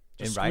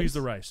 Just In squeeze rice?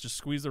 the rice. Just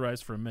squeeze the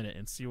rice for a minute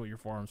and see what your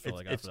forearms feel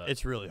like after that.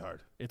 It's really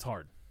hard. It's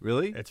hard.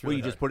 Really? It's Well, really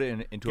you just hard. put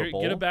it into a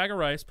bowl? Get a bag of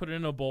rice, put it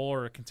in a bowl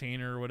or a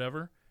container or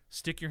whatever.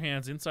 Stick your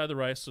hands inside the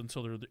rice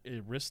until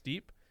they're wrist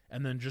deep,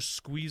 and then just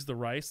squeeze the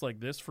rice like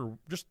this for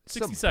just 60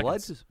 Some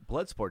seconds.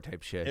 blood sport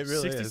type shit. It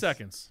really 60 is.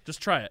 seconds.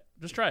 Just try it.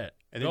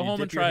 And Go then you home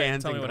dip and your try it and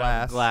hands tell in me what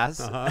glass.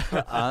 happens.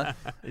 Glass.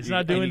 It's You- not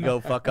and doing. you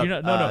go fuck up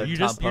you're not, no. Tom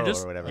You're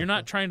Poe or whatever. You're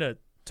not trying to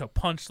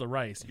punch the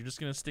rice. You're just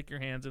gonna stick your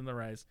hands in the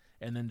rice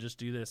and then just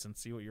do this and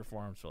see what your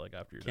forearms feel like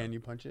after you're done. Can you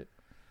punch it?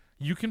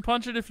 You can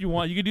punch it if you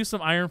want. You can do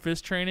some iron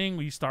fist training.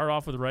 We start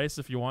off with rice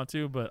if you want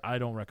to, but I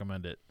don't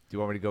recommend it. Do you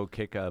want me to go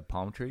kick a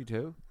palm tree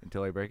too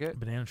until I break it?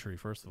 Banana tree,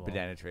 first of all.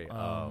 Banana tree.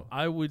 Oh.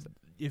 I would,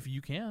 if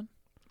you can,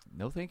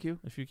 No, thank you.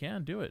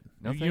 do it.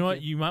 No, you thank know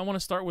what? you. You might want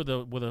to start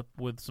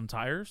with some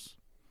tires.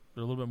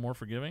 They're a little bit more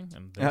forgiving,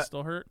 and they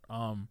still hurt.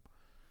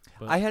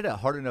 But I had a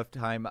hard enough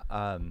time.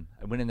 I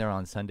went in there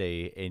on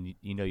Sunday, and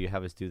you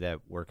have us do that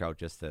workout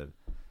just to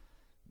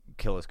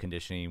kill us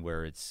conditioning,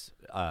 where it's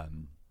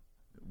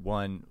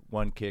one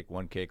kick,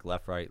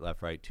 left, right,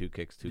 two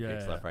kicks,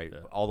 left, right,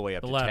 all the way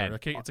up the to ladder.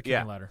 10. It's a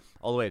kicking ladder.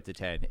 All the way up to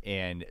 10,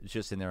 and it's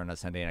just in there on a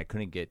Sunday, and I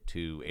couldn't get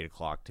to 8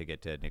 o'clock to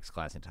get to Nick's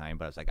class in time,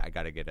 but I was like, I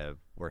got to get a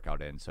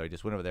workout in, so I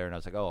just went over there, and I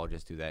was like, I'll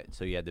just do that. And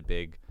so you had that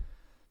big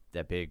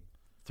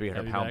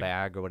 300-pound Heavy bag?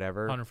 bag or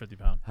whatever, 150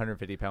 pound.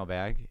 150-pound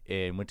bag,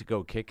 and went to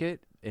go kick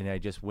it, and I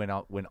just went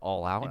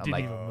all out. It I'm didn't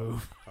like, even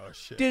move. Oh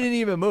shit! didn't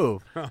even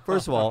move.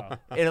 First of all,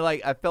 and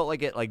I felt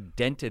like it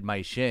dented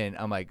my shin.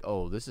 I'm like,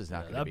 oh, this is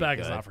not going to That be bag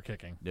good. is not for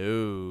kicking.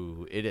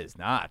 No, it is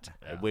not.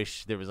 I Yeah.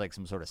 wish there was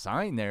some sort of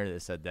sign there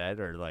that said that,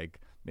 or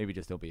maybe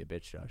just don't be a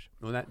bitch, Josh.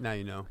 Well, now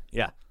you know.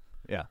 Yeah.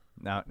 Yeah.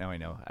 Now I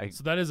know.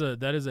 So that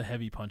is a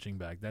heavy punching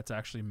bag. That's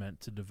actually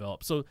meant to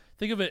develop. So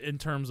think of it in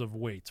terms of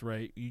weights,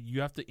 right?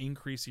 You have to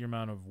increase the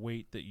amount of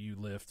weight that you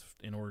lift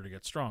in order to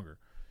get stronger.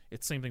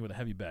 It's the same thing with a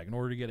heavy bag. In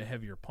order to get a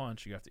heavier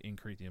punch, you have to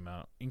increase the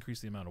amount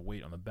of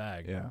weight on the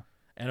bag. Yeah.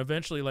 And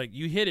eventually, like,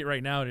 you hit it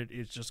right now, and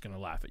it's just going to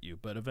laugh at you.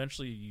 But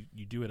eventually,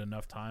 you do it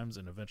enough times,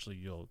 and eventually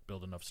you'll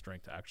build enough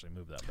strength to actually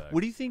move that bag.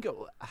 What do you think?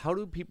 How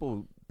do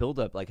people build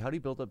up? Like, how do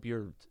you build up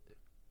your?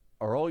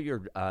 Are all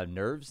your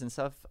nerves and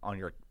stuff on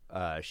your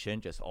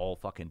shin just all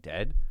fucking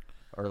dead,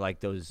 or like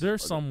those? They're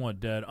somewhat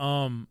dead.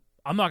 I'm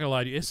not gonna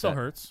lie to you. It still that-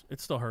 hurts.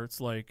 It still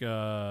hurts. Like,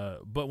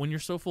 but when you're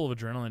so full of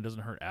adrenaline, it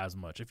doesn't hurt as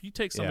much. If you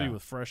take somebody Yeah.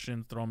 with fresh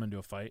shins, throw them into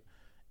a fight,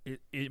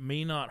 it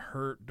may not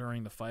hurt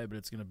during the fight, but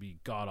it's gonna be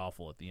god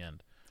awful at the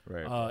end.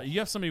 Right. You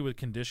have somebody with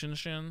conditioned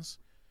shins.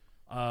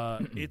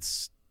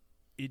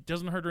 It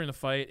doesn't hurt during the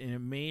fight, and it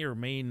may or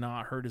may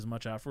not hurt as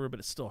much afterward, but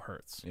it still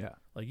hurts. Yeah.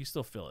 Like, you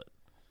still feel it.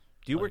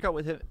 Do you work out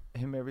with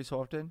him every so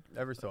often?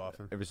 Every so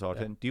often. Every so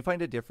often. Do you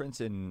find a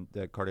difference in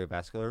the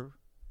cardiovascular?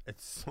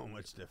 It's so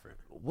much different.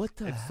 What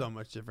the? It's so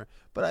much different.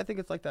 But I think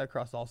it's like that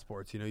across all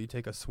sports. You know, you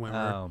take a swimmer,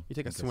 Oh, you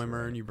take I a guess swimmer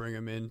you're right. and you bring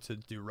them in to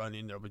do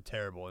running, they'll be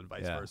terrible, and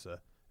vice Yeah. versa.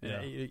 And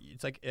Yeah.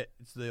 it's like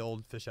it's the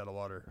old fish out of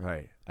water.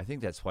 Right. I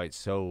think that's why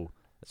that's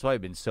why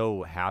I've been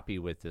so happy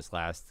with this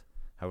last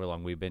however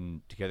long we've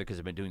been together, because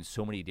I've been doing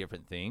so many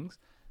different things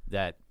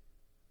that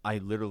I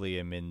literally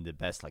am in the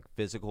best like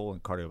physical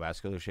and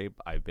cardiovascular shape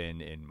I've been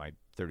in my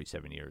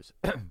 37 years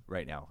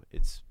right now.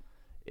 It's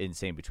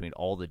insane between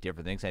all the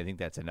different things. I think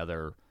that's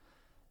another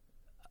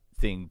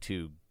thing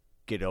to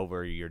get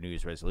over your New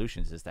Year's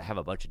resolutions, is to have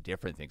a bunch of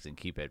different things and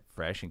keep it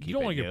fresh and keep You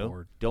don't it wanna new. get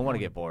bored. Don't want to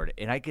get bored.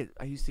 And I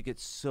used to get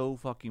so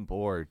fucking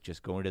bored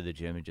just going to the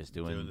gym and just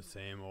Doing the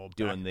same old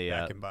doing back, the,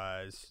 back and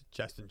buys,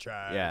 chest and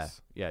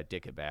tries. yeah,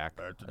 dick it back.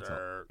 That's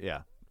all.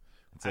 Yeah,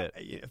 that's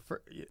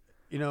it.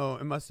 You know,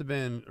 it must have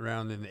been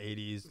around in the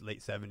 80s, late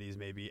 70s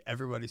maybe.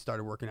 Everybody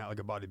started working out like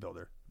a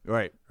bodybuilder,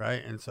 Right.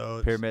 right? And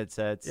so Pyramid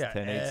sets, yeah,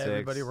 10, 8, 6.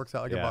 everybody works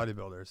out like Yeah. a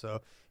bodybuilder.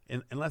 So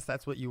unless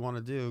that's what you want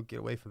to do, get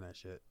away from that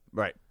shit.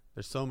 Right.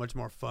 There's so much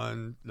more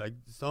fun, like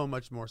so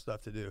much more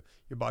stuff to do.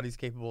 Your body's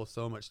capable of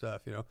so much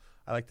stuff. You know,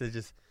 I like to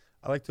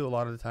a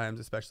lot of the times,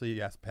 especially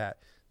you asked Pat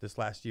this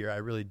last year, I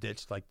really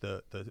ditched like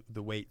the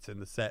weights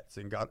and the sets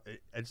and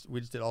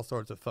we just did all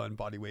sorts of fun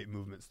body weight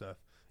movement stuff.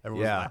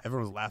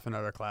 Everyone was laughing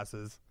at our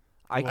classes.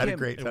 I had a can't.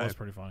 great It time. was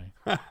pretty funny.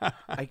 I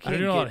I can't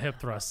did a lot get. of hip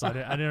thrusts. I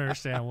didn't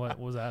understand what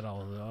was that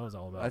all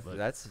about. But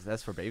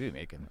That's for baby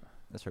making.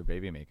 That's for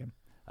baby making.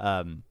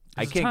 I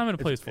there's a time can't. and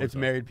a place for It's it,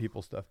 married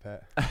people stuff,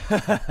 Pat.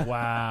 though.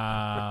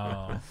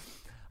 Wow.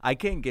 I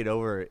can't get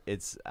over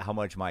it's how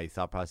much my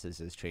thought process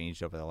has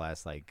changed over the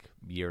last like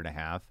year and a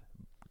half,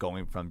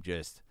 going from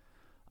just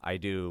I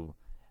do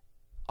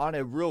on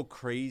a real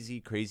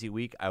crazy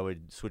week I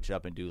would switch it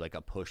up and do like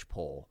a push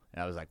pull,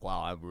 and I was like,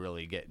 wow, I'm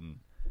really getting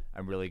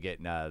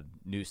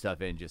new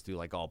stuff in. Just do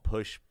like all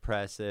push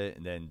press it,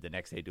 and then the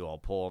next day do all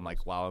pull. I'm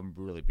like, wow, I'm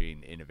really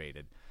being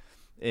innovated,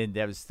 and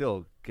that was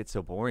still gets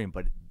so boring.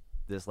 But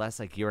this last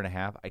like year and a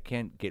half, I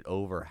can't get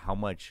over how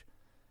much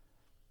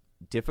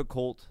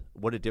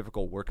what a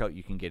difficult workout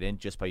you can get in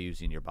just by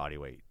using your body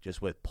weight,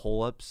 just with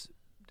pull-ups,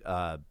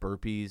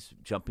 burpees,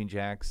 jumping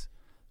jacks,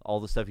 all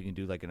the stuff you can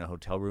do like in a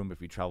hotel room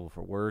if you travel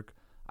for work.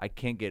 I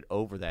can't get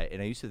over that,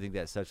 and I used to think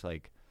that's such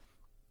like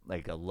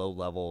a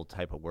low-level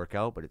type of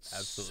workout, but it's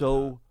Absolutely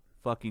so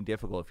fucking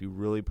difficult if you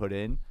really put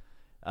in.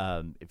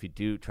 If you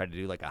do try to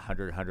do like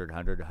 100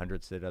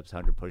 sit-ups,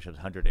 100 push-ups,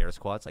 100 air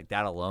squats, like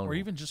that alone, Or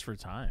even just for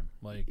time.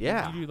 Like,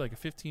 Yeah. if you do like a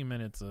 15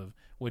 minutes of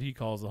what he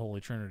calls the Holy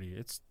Trinity,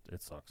 it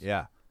sucks.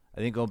 Yeah. I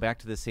think going back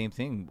to the same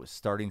thing,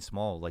 starting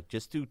small, like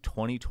just do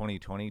 20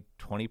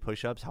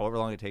 push-ups, however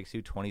long it takes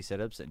you, 20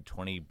 sit-ups and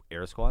 20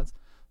 air squats.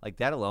 Like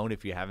that alone,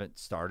 if you haven't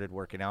started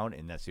working out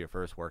and that's your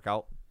first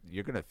workout,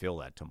 you're going to feel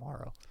that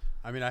tomorrow.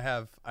 I mean, I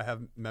have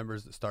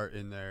members that start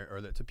in there, or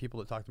to people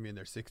that talk to me in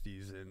their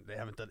 60s and they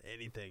haven't done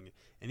anything,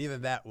 and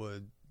even that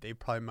would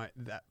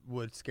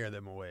scare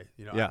them away.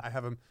 You know, Yeah.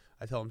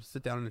 I tell them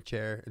sit down in a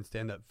chair and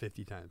stand up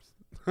 50 times.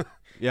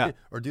 Yeah.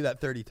 Or do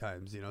that 30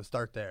 times. You know,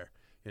 start there.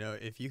 You know,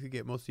 if you could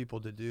get most people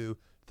to do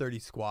 30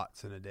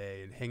 squats in a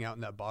day and hang out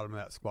in that bottom of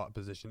that squat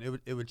position,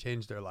 it would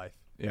change their life.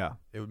 Yeah.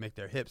 It would make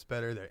their hips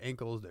better, their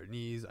ankles, their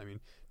knees. I mean,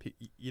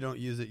 you don't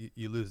use it,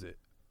 you lose it.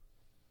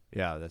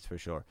 Yeah, that's for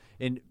sure.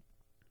 And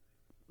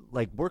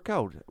like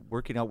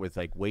working out with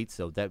like weights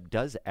though, that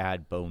does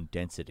add bone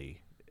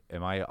density.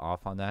 Am I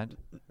off on that?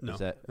 No, Is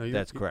that No,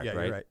 that's correct, yeah,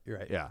 right? You're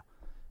right. Yeah.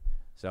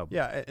 So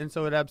Yeah, and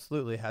so it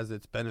absolutely has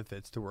its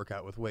benefits to work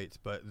out with weights,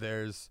 but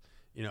there's,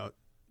 you know,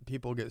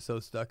 people get so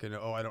stuck in,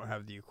 I don't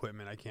have the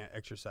equipment, I can't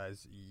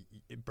exercise.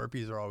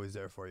 Burpees are always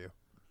there for you.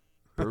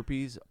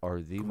 burpees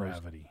are the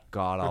most Gravity.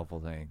 god awful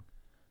thing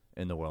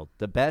in the world.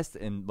 The best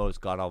and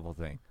most god awful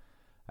thing.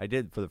 I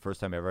did for the first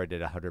time ever. I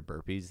did 100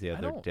 burpees the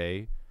other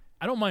day.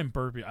 I don't mind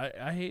burpee.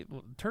 I hate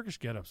Turkish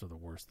get-ups are the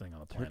worst thing on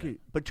the planet.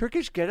 But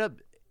Turkish get up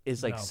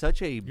is like No.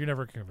 such a You're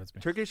never convinced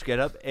me. Turkish get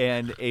up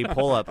and a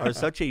pull up are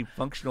such a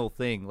functional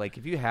thing. Like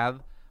if you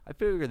have, I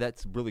figure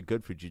that's really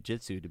good for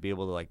jiu-jitsu to be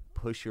able to like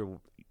push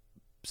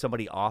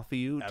somebody off of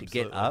you to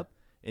get Absolutely. up,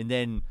 and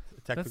then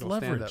That's Technical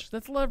leverage. stand-up.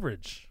 That's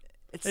leverage.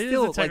 it's It is a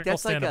still like technical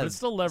that's like stand-up, but it's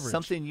still leverage.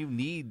 something you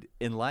need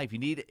in life. You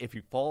need if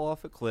you fall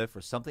off a cliff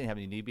or something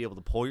happens, you need to be able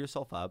to pull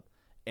yourself up,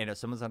 and if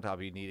someone's on top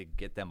of you, you need to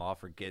get them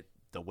off or get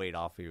the weight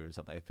off of you or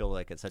something. I feel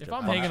like it's such If a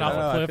I'm functional- hanging off I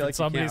don't know, a I cliff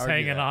feel and like you can't somebody's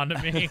argue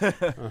hanging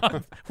that. on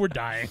to me, we're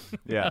dying.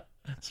 Yeah.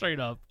 Straight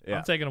up. Yeah.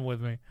 I'm taking them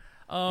with me.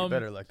 You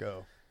better let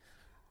go.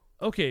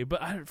 Okay,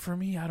 but for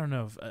me, I don't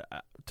know.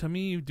 To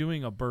me,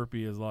 doing a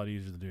burpee is a lot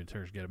easier than doing a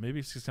Turkish get up. Maybe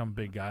it's because I'm a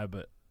big guy,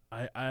 but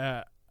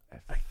I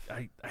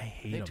hate I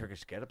him. think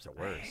Turkish get-ups are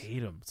I worse. hate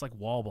them. It's like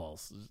wall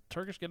balls.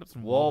 Turkish get ups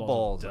and Wall balls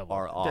balls devil.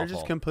 are awful. They're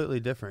just completely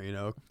different, you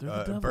know. They're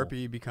the devil.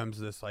 Burpee becomes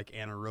this like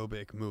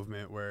anaerobic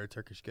movement where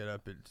Turkish get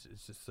up. It's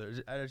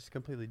just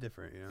completely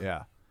different, you know.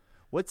 Yeah.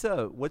 What's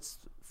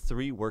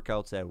 3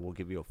 workouts that will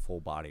give you a full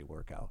body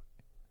workout,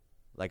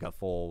 like a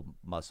full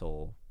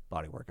muscle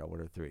body workout? What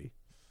are 3?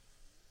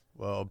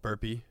 Well,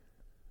 burpee,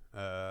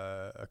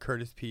 a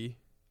Curtis P.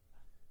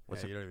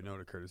 What's You don't even know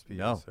what a Curtis P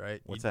No. is,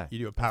 right? What's you, that? You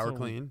do a That's power what we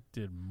clean.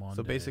 Did Monday.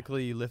 So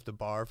basically, you lift a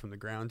bar from the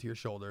ground to your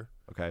shoulder.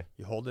 Okay.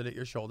 You hold it at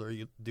your shoulder.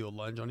 You do a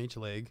lunge on each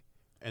leg,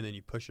 and then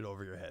you push it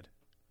over your head.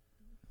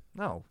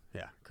 No.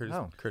 Yeah, Curtis.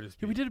 Oh. Curtis P.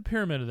 yeah, we did a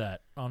pyramid of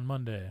that on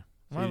Monday.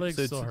 My legs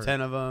so still it's hurt. 10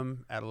 of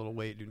them. Add a little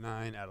weight, do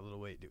 9. Add a little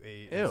weight, do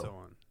 8, Ew. and so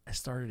on. I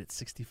started at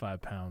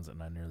 65 pounds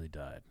and I nearly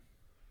died.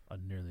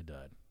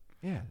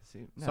 Yeah.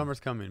 See, no. Summer's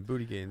coming.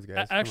 Booty gains,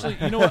 guys. Come Actually,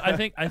 on. you know what? I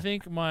think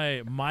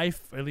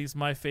at least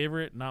my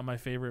favorite, not my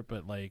favorite,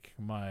 but like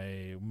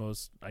my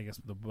most, I guess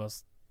the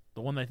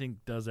one that I think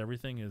does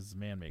everything is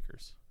man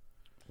makers.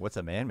 What's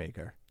a man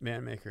maker?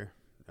 Man maker.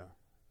 No,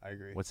 I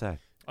agree. What's that?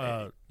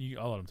 I'll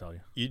let him tell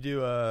you. You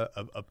do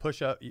a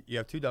push up. You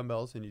have 2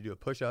 dumbbells, and you do a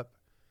push up,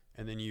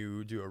 and then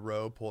you do a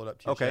row, pull it up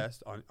to your Okay.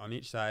 chest on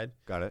each side,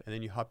 Got it. and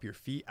then you hop your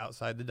feet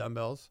outside the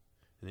dumbbells,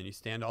 and then you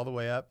stand all the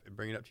way up and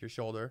bring it up to your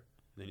shoulder,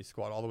 and then you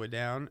squat all the way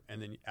down,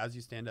 and then as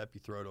you stand up, you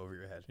throw it over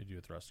your head. You do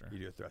a thruster. You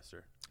do a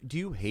thruster. Do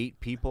you hate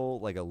people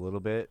like a little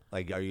bit?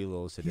 Like, are you a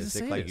little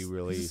sadistic? Like you sadist.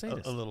 really? He's a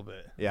sadist. A little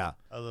bit. Yeah.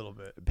 A little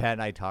bit. Pat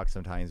and I talk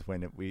sometimes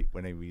when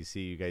we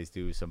see you guys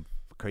do some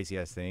crazy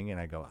ass thing, and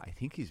I go, I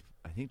think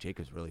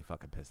Jacob's really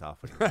fucking pissed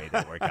off when he made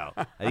that workout.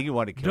 I think he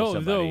wanted to kill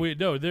somebody.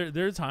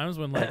 There are times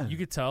when like you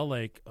could tell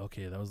like,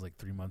 okay, that was like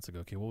 3 months ago.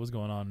 Okay, what was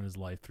going on in his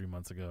life 3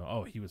 months ago?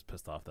 Oh, he was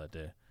pissed off that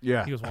day.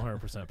 Yeah. He was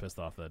 100% pissed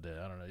off that day.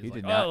 I don't know. He's He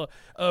like, did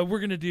not. we're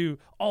gonna do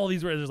all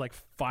these. There's like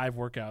 5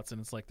 workouts,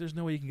 and it's like, there's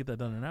no way you can get that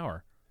done in an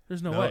hour.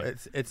 There's no way.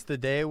 It's the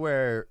day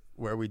where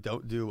we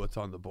don't do what's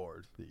on the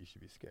board that you should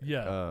be scared.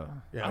 Yeah.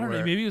 Yeah, I don't know. where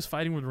Maybe he was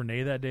fighting with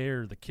Renee that day,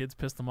 or the kids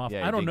pissed him off.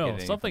 Yeah, I he don't didn't know. get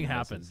any Something fucking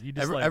happens. lessons. You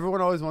just like everyone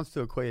always wants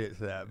to equate it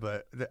to that,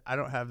 but I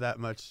don't have that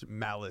much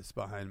malice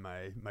behind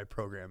my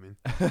programming.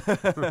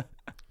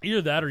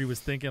 either that, or he was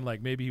thinking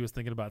like maybe he was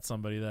thinking about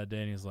somebody that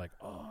day, and he's like,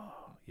 oh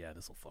yeah,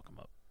 this will fuck him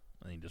up,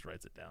 and he just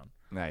writes it down.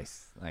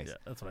 Nice. Yeah,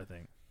 that's what I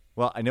think.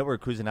 Well, I know we're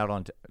cruising up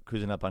on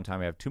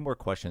time. I have 2 more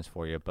questions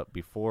for you, but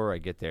before I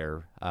get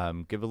there,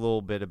 give a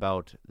little bit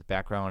about the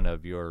background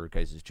of your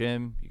guys'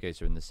 gym. You guys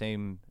are in the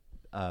same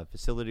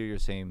facility or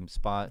same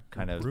spot,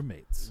 kind of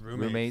Roommates.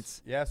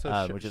 roommates. Yeah,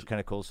 so which is kind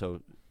of cool.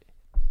 So,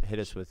 hit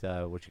us with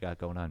what you got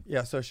going on.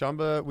 yeah, so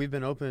Shamba, we've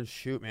been open,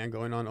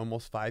 going on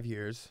almost 5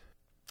 years.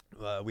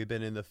 We've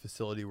been in the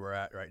facility we're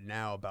at right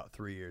now about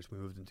 3 years. We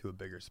moved into a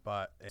bigger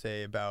spot. I'd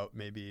say about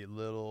maybe a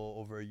little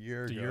over a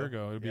year It's ago. a year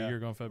ago. It'd be a year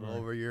ago in A little February.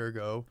 over a year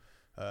ago.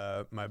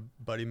 My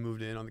buddy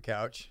moved in on the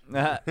couch.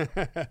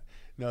 Uh-huh.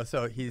 No,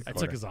 so he's I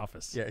took his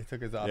office. Yeah, he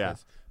took his office.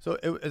 Yeah. So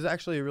it was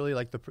actually really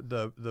like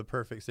the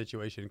perfect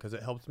situation because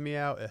it helped me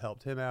out, it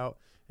helped him out,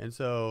 and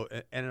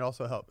it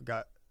also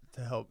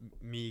help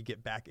me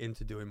get back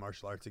into doing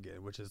martial arts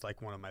again, which is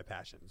like one of my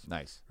passions.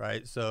 Nice.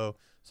 Right. So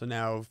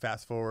now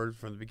fast forward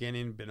from the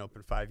beginning, been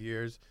open 5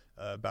 years.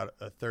 About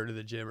a third of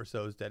the gym or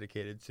so is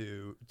dedicated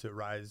to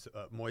Rise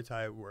Muay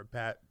Thai, where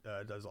Pat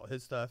does all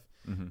his stuff,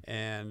 Mm-hmm.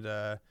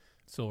 and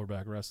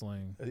Silverback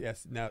wrestling.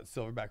 yes, now it's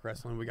Silverback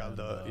Wrestling. We got And,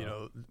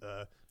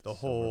 the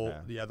whole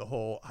Silverback. the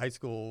whole high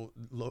school,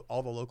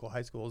 all the local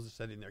high schools are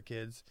sending their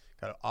kids.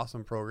 Got an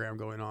awesome program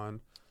going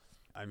on.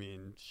 I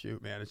mean,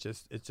 shoot, man, it's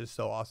just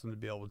so awesome to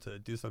be able to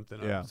do something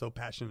Yeah. I'm so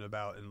passionate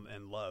about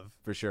and love.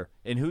 For sure.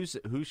 And who's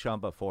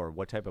Shamba for?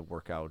 What type of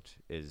workout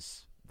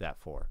is that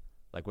for?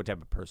 Like, what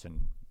type of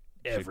person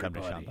should come to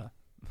Everybody. Shamba?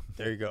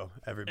 There you go,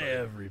 everybody.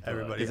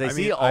 Everybody. Because I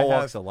see mean, all I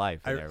walks have- of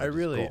life. in there, which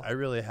is cool. I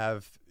really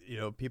have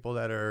people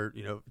that are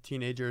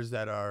teenagers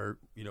that are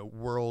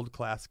world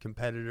class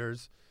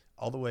competitors,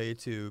 all the way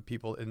to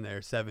people in their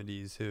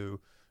 70s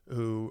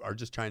who are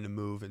just trying to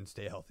move and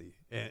stay healthy,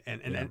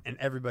 and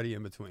everybody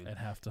in between. And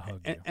have to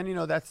hug you. And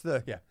that's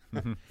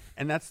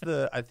and that's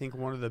I think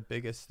one of the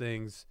biggest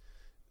things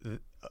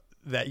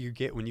that you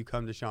get when you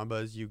come to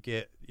Shamba is you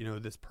get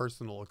this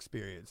personal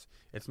experience.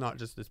 It's not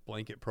just this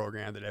blanket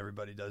program that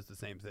everybody does the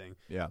same thing.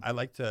 Yeah. I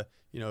like to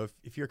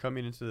if you're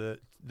coming into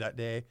that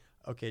day,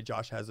 okay,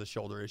 Josh has a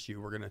shoulder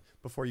issue. We're gonna,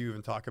 before you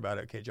even talk about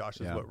it, okay, Josh,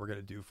 this is Yeah. what we're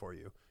gonna do for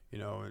you. You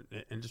know,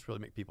 and just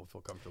really make people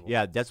feel comfortable.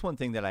 Yeah, that's one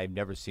thing that I've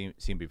never seen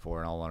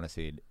before. In all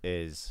honesty,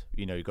 is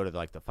you go to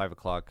like the 5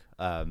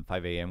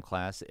 a.m.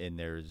 class, and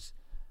there's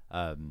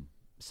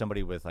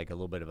somebody with like a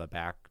little bit of a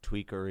back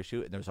tweak or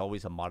issue, and there's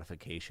always a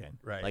modification.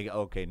 Right. Like,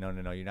 okay, no,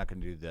 you're not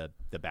going to do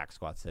the back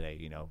squats today.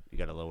 You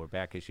got a lower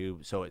back issue,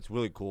 so it's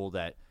really cool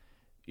that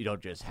you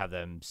don't just have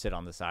them sit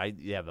on the side.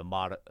 You have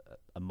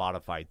a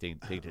modified thing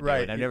to do.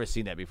 Right. And I've never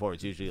seen that before.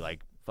 It's usually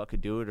like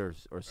fucking do it or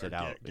sit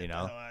out. get the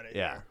hell outta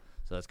Yeah. here.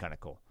 So that's kind of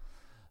cool.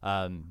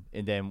 And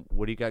then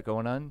what do you got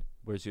going on?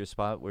 Where's your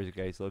spot? Where's you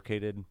guys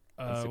located?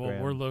 Well,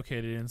 Instagram? we're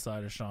located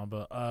inside of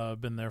Shamba.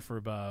 I've been there for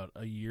about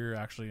a year,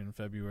 actually, in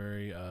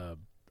February.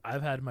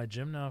 I've had my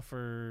gym now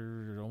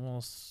for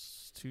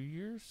almost 2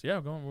 years. Yeah,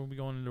 we'll be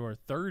going into our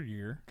third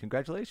year.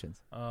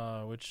 Congratulations.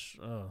 Which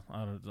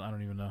I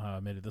don't even know how I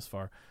made it this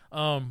far.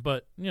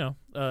 But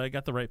I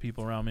got the right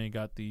people around me.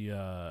 Got the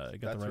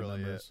That's right really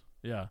members.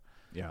 Yeah.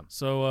 Yeah.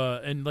 So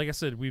and like I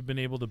said, we've been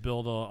able to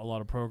build a lot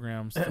of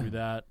programs through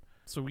that.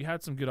 So we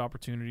had some good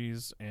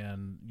opportunities,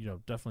 and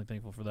definitely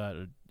thankful for that.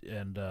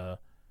 And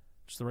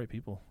just the right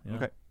people.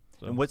 Okay.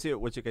 So. And what's your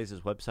guys'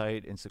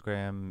 website,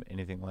 Instagram,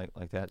 anything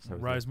like that?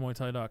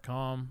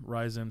 RiseMuayThai.com,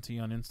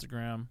 RiseMT on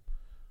Instagram.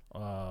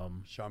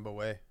 Shamba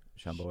Way.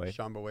 Shamba Way.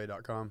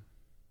 ShambaWay.com.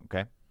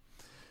 Okay.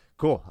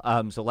 Cool.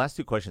 So last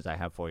two questions I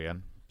have for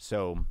you.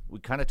 So we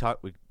kind of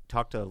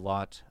talked a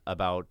lot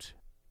about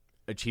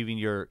achieving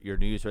your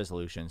New Year's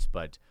resolutions,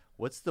 but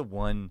what's the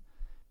one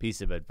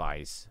piece of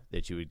advice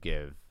that you would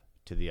give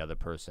to the other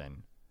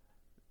person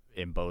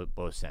in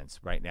both sense?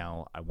 Right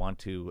now, I want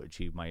to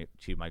achieve my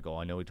goal.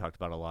 I know we talked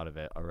about a lot of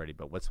it already,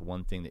 but what's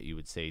one thing that you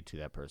would say to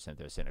that person if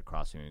they're sitting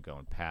across from you and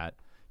going, Pat,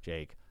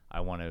 Jake,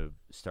 I want to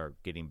start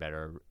getting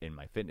better in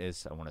my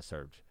fitness. I want to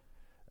start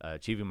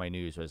achieving my New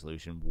Year's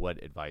resolution.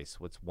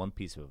 What's one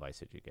piece of advice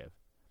that you give?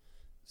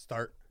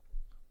 Start.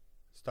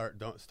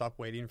 Don't stop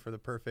waiting for the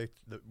perfect,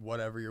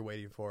 whatever you're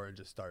waiting for, and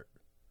just start.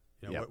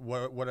 Yep.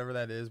 Whatever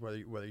that is, whether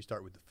you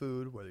start with the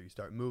food, whether you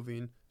start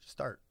moving, just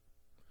start.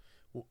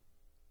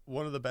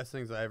 One of the best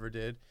things I ever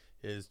did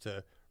is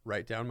to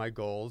write down my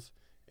goals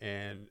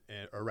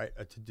or write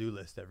a to-do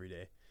list every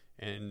day.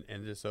 And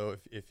just so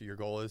if your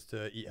goal is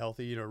to eat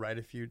healthy, write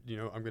a few,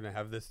 I'm going to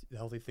have this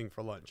healthy thing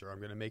for lunch, or I'm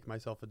going to make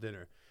myself a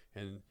dinner,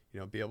 and,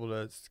 be able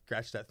to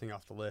scratch that thing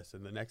off the list.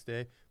 And the next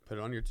day, put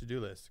it on your to-do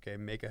list. Okay.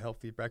 Make a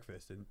healthy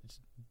breakfast, and just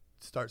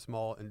start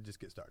small and just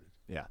get started.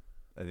 Yeah,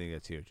 I think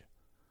that's huge.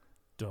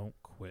 Don't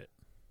quit.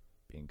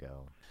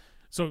 Bingo.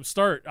 So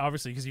start,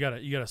 obviously, because you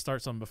gotta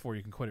start something before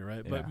you can quit it,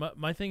 right? Yeah. But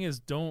my thing is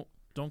don't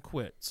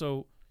quit.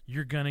 So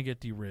you're gonna get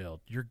derailed.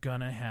 You're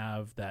gonna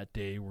have that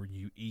day where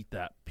you eat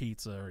that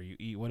pizza or you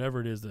eat whatever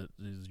it is that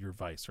is your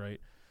vice, right?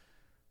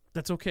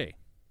 That's okay.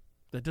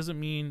 That doesn't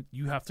mean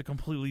you have to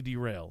completely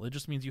derail. It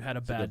just means you had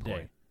a bad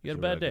day. You had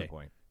a bad day.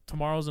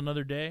 Tomorrow's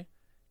another day.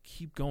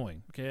 Keep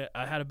going. Okay,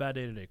 I had a bad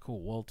day today.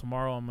 Cool. Well,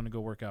 tomorrow I'm gonna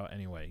go work out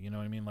anyway. You know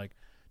what I mean? Like,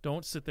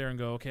 don't sit there and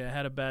go, okay, I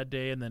had a bad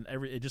day, and then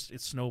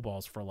it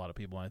snowballs for a lot of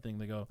people. And I think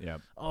they go, Yeah.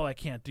 oh, I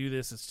can't do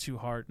this. It's too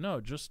hard.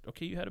 No, just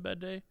okay. You had a bad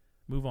day.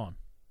 Move on.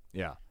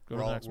 Yeah. Go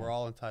to the next We're one.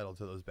 all entitled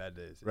to those bad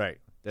days. Right.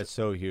 That's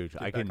so huge.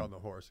 Get I back can on the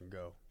horse and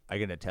go. I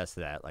can attest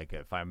to that. Like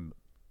if I'm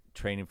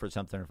training for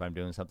something, or if I'm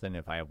doing something,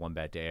 if I have one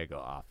bad day, I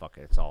go, fuck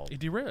it, it's all. It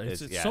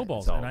derails. It yeah,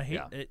 snowballs, it's all- and I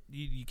hate yeah. it.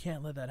 You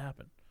can't let that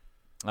happen.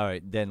 All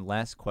right, then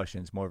last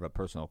question is more of a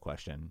personal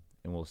question,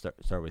 and we'll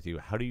start with you.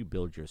 How do you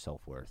build your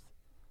self-worth?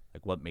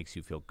 Like, what makes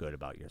you feel good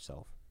about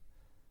yourself?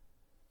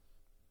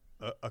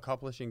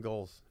 Accomplishing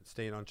goals,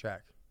 staying on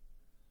track.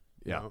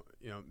 Yeah.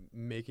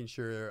 Making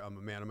sure I'm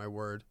a man of my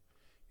word.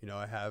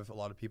 I have a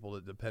lot of people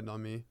that depend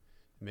on me,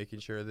 making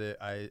sure that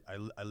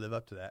I live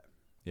up to that.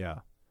 Yeah.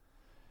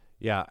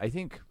 Yeah, I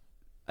think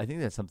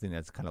that's something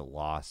that's kind of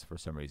lost for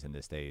some reason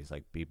these days,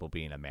 like people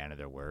being a man of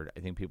their word. I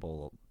think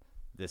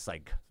this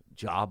like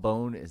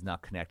jawbone is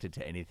not connected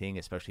to anything,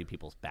 especially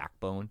people's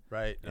backbone.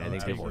 Right. And I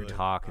think people absolutely.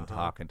 talk and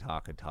talk and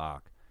talk and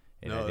talk.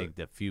 And I No, think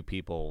the few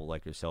people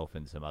like yourself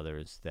and some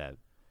others that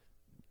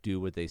do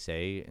what they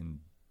say, and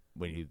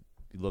when you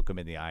look them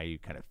in the eye, you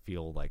kind of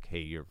feel like, hey,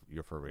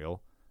 you're for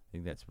real. I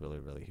think that's really,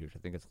 really huge. I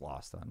think it's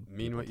lost on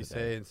Mean people what you today.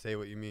 say and say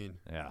what you mean.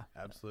 Yeah,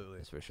 Absolutely.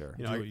 that's for sure.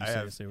 You Do know, what you I say,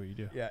 have- say what you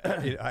do. Yeah,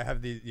 I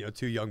have these,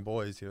 two young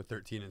boys,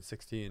 13 and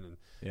 16, and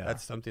Yeah.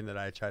 that's something that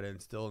I try to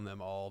instill in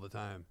them all the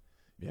time.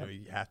 Yeah.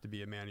 You have to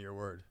be a man of your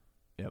word.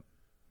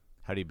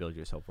 How do you build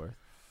your self-worth?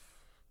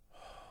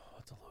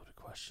 That's a loaded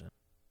question.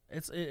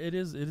 It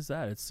is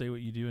that. It's say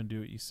what you do and do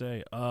what you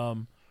say.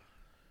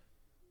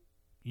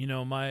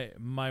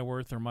 My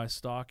worth or my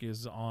stock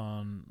is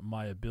on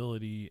my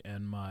ability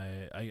and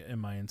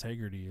my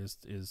integrity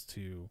is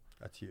to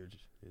That's huge.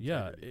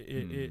 yeah.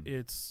 Integrity.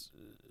 It's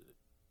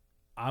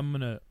I'm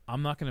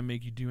not gonna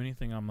make you do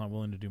anything I'm not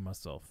willing to do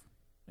myself,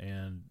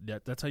 and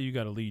that's how you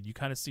got to lead. You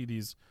kind of see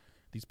these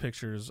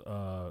pictures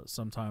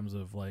sometimes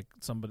of like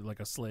somebody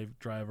like a slave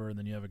driver, and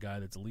then you have a guy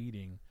that's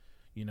leading.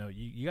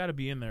 You got to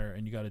be in there,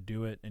 and you got to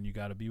do it, and you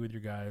got to be with your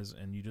guys,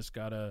 and you just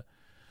gotta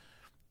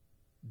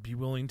be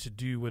willing to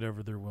do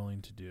whatever they're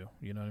willing to do.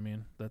 You know what I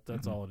mean?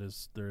 That's all it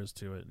is. There is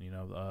to it. You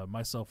know,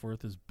 my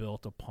self-worth is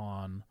built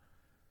upon.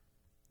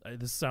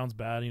 This sounds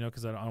bad, you know,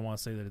 because I don't want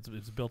to say that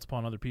it's built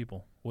upon other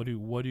people. What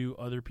do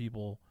other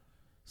people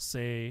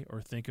say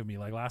or think of me?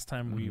 Like last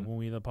time when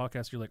we had the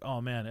podcast, you're like,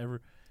 oh man,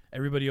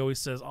 everybody always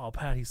says, oh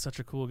Pat, he's such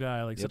a cool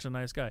guy, like such a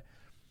nice guy.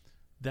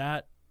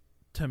 That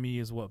to me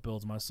is what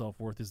builds my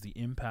self-worth, is the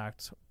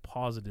impact,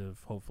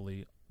 positive,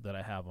 hopefully, that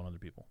I have on other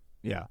people.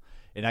 Yeah.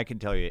 And I can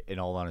tell you, in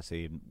all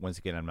honesty, once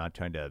again, I'm not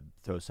trying to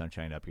throw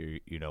sunshine up here,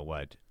 you know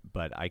what,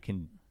 but I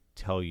can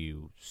tell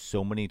you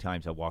so many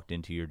times I walked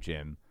into your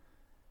gym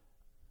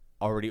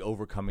already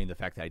overcoming the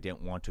fact that I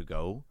didn't want to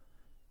go.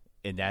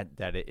 And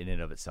that in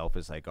and of itself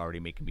is like already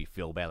making me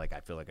feel bad. Like I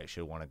feel like I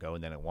should want to go.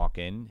 And then I walk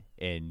in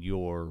and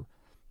your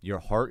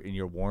heart and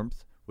your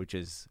warmth, which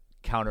is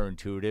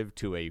counterintuitive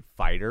to a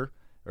fighter,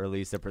 or at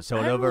least the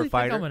persona of a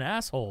fighter. I'm an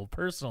asshole,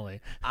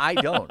 personally. I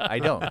don't.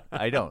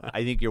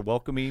 I think you're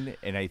welcoming,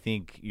 and I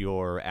think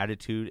your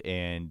attitude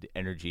and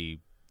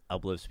energy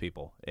uplifts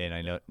people, and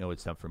I know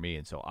it's done for me,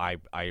 and so I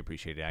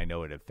appreciate it. I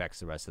know it affects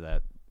the rest of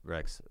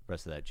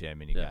that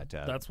gym, and you got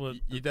that's what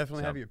you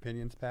definitely have your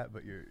opinions, Pat,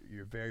 but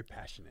you're very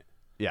passionate.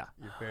 Yeah,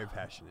 you're very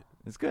passionate.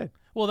 It's good.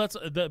 Well,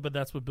 but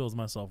that's what builds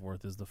my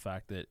self-worth, is the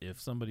fact that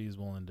if somebody is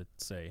willing to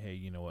say, hey,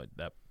 you know what,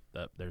 that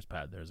there's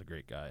Pat, there's a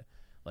great guy.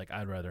 Like,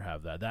 I'd rather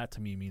have that. That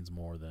to me means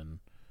more than,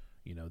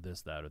 you know,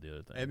 this, that, or the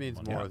other thing. It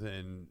means more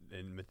than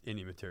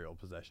any material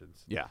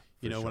possessions. Yeah.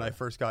 You know, when I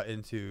first got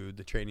into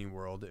the training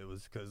world, it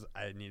was because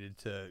I needed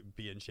to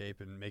be in shape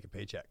and make a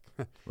paycheck.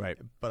 Right.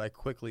 But I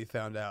quickly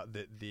found out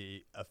that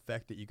the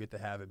effect that you get to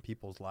have in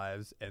people's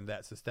lives, and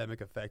that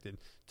systemic effect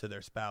to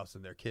their spouse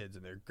and their kids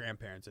and their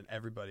grandparents and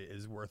everybody,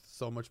 is worth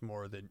so much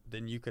more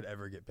than you could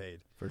ever get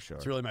paid. For sure.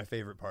 It's really my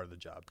favorite part of the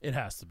job. It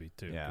has to be,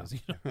 too, because you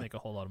don't make a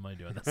whole lot of money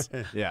doing this.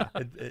 Yeah.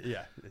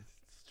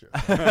 It's true.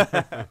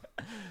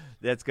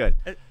 That's good.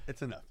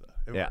 It's enough,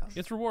 though. It works.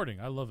 It's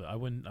rewarding. I love it. I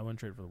wouldn't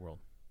trade for the world.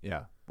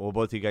 Yeah. Well,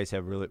 both of you guys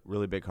have really,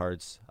 really big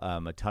hearts,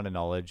 a ton of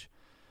knowledge.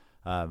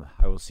 I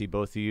will see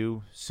both of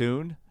you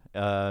soon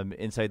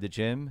inside the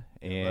gym,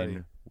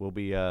 and we'll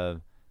be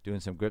doing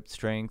some grip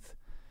strength.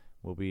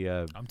 We'll be.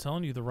 I'm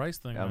telling you, the rice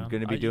thing. I'm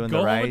going to be go doing the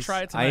home rice. And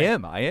try it tonight. I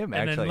am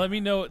and actually. Then let me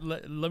know.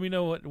 Let me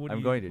know what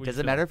I'm going to. Does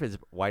it matter if it's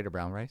white or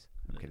brown rice?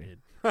 I'm kidding.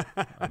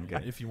 I'm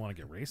kidding. If you want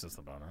to get racist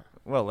about it.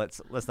 Well,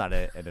 let's not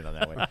end it on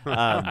that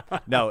way.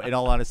 No, in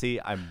all honesty,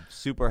 I'm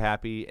super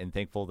happy and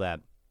thankful that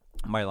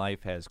my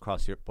life has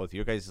crossed both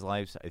your guys'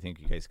 lives. I think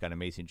you guys got an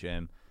amazing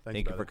gym.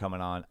 Thank you for coming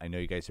on. I know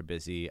you guys are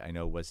busy. I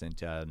know it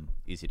wasn't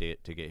easy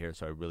to get here,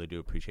 so I really do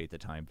appreciate the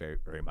time very,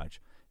 very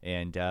much.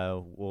 And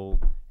we'll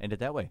end it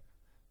that way.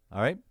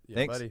 All right? Yeah,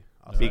 Thanks.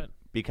 buddy.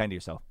 Be kind to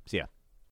yourself. See ya.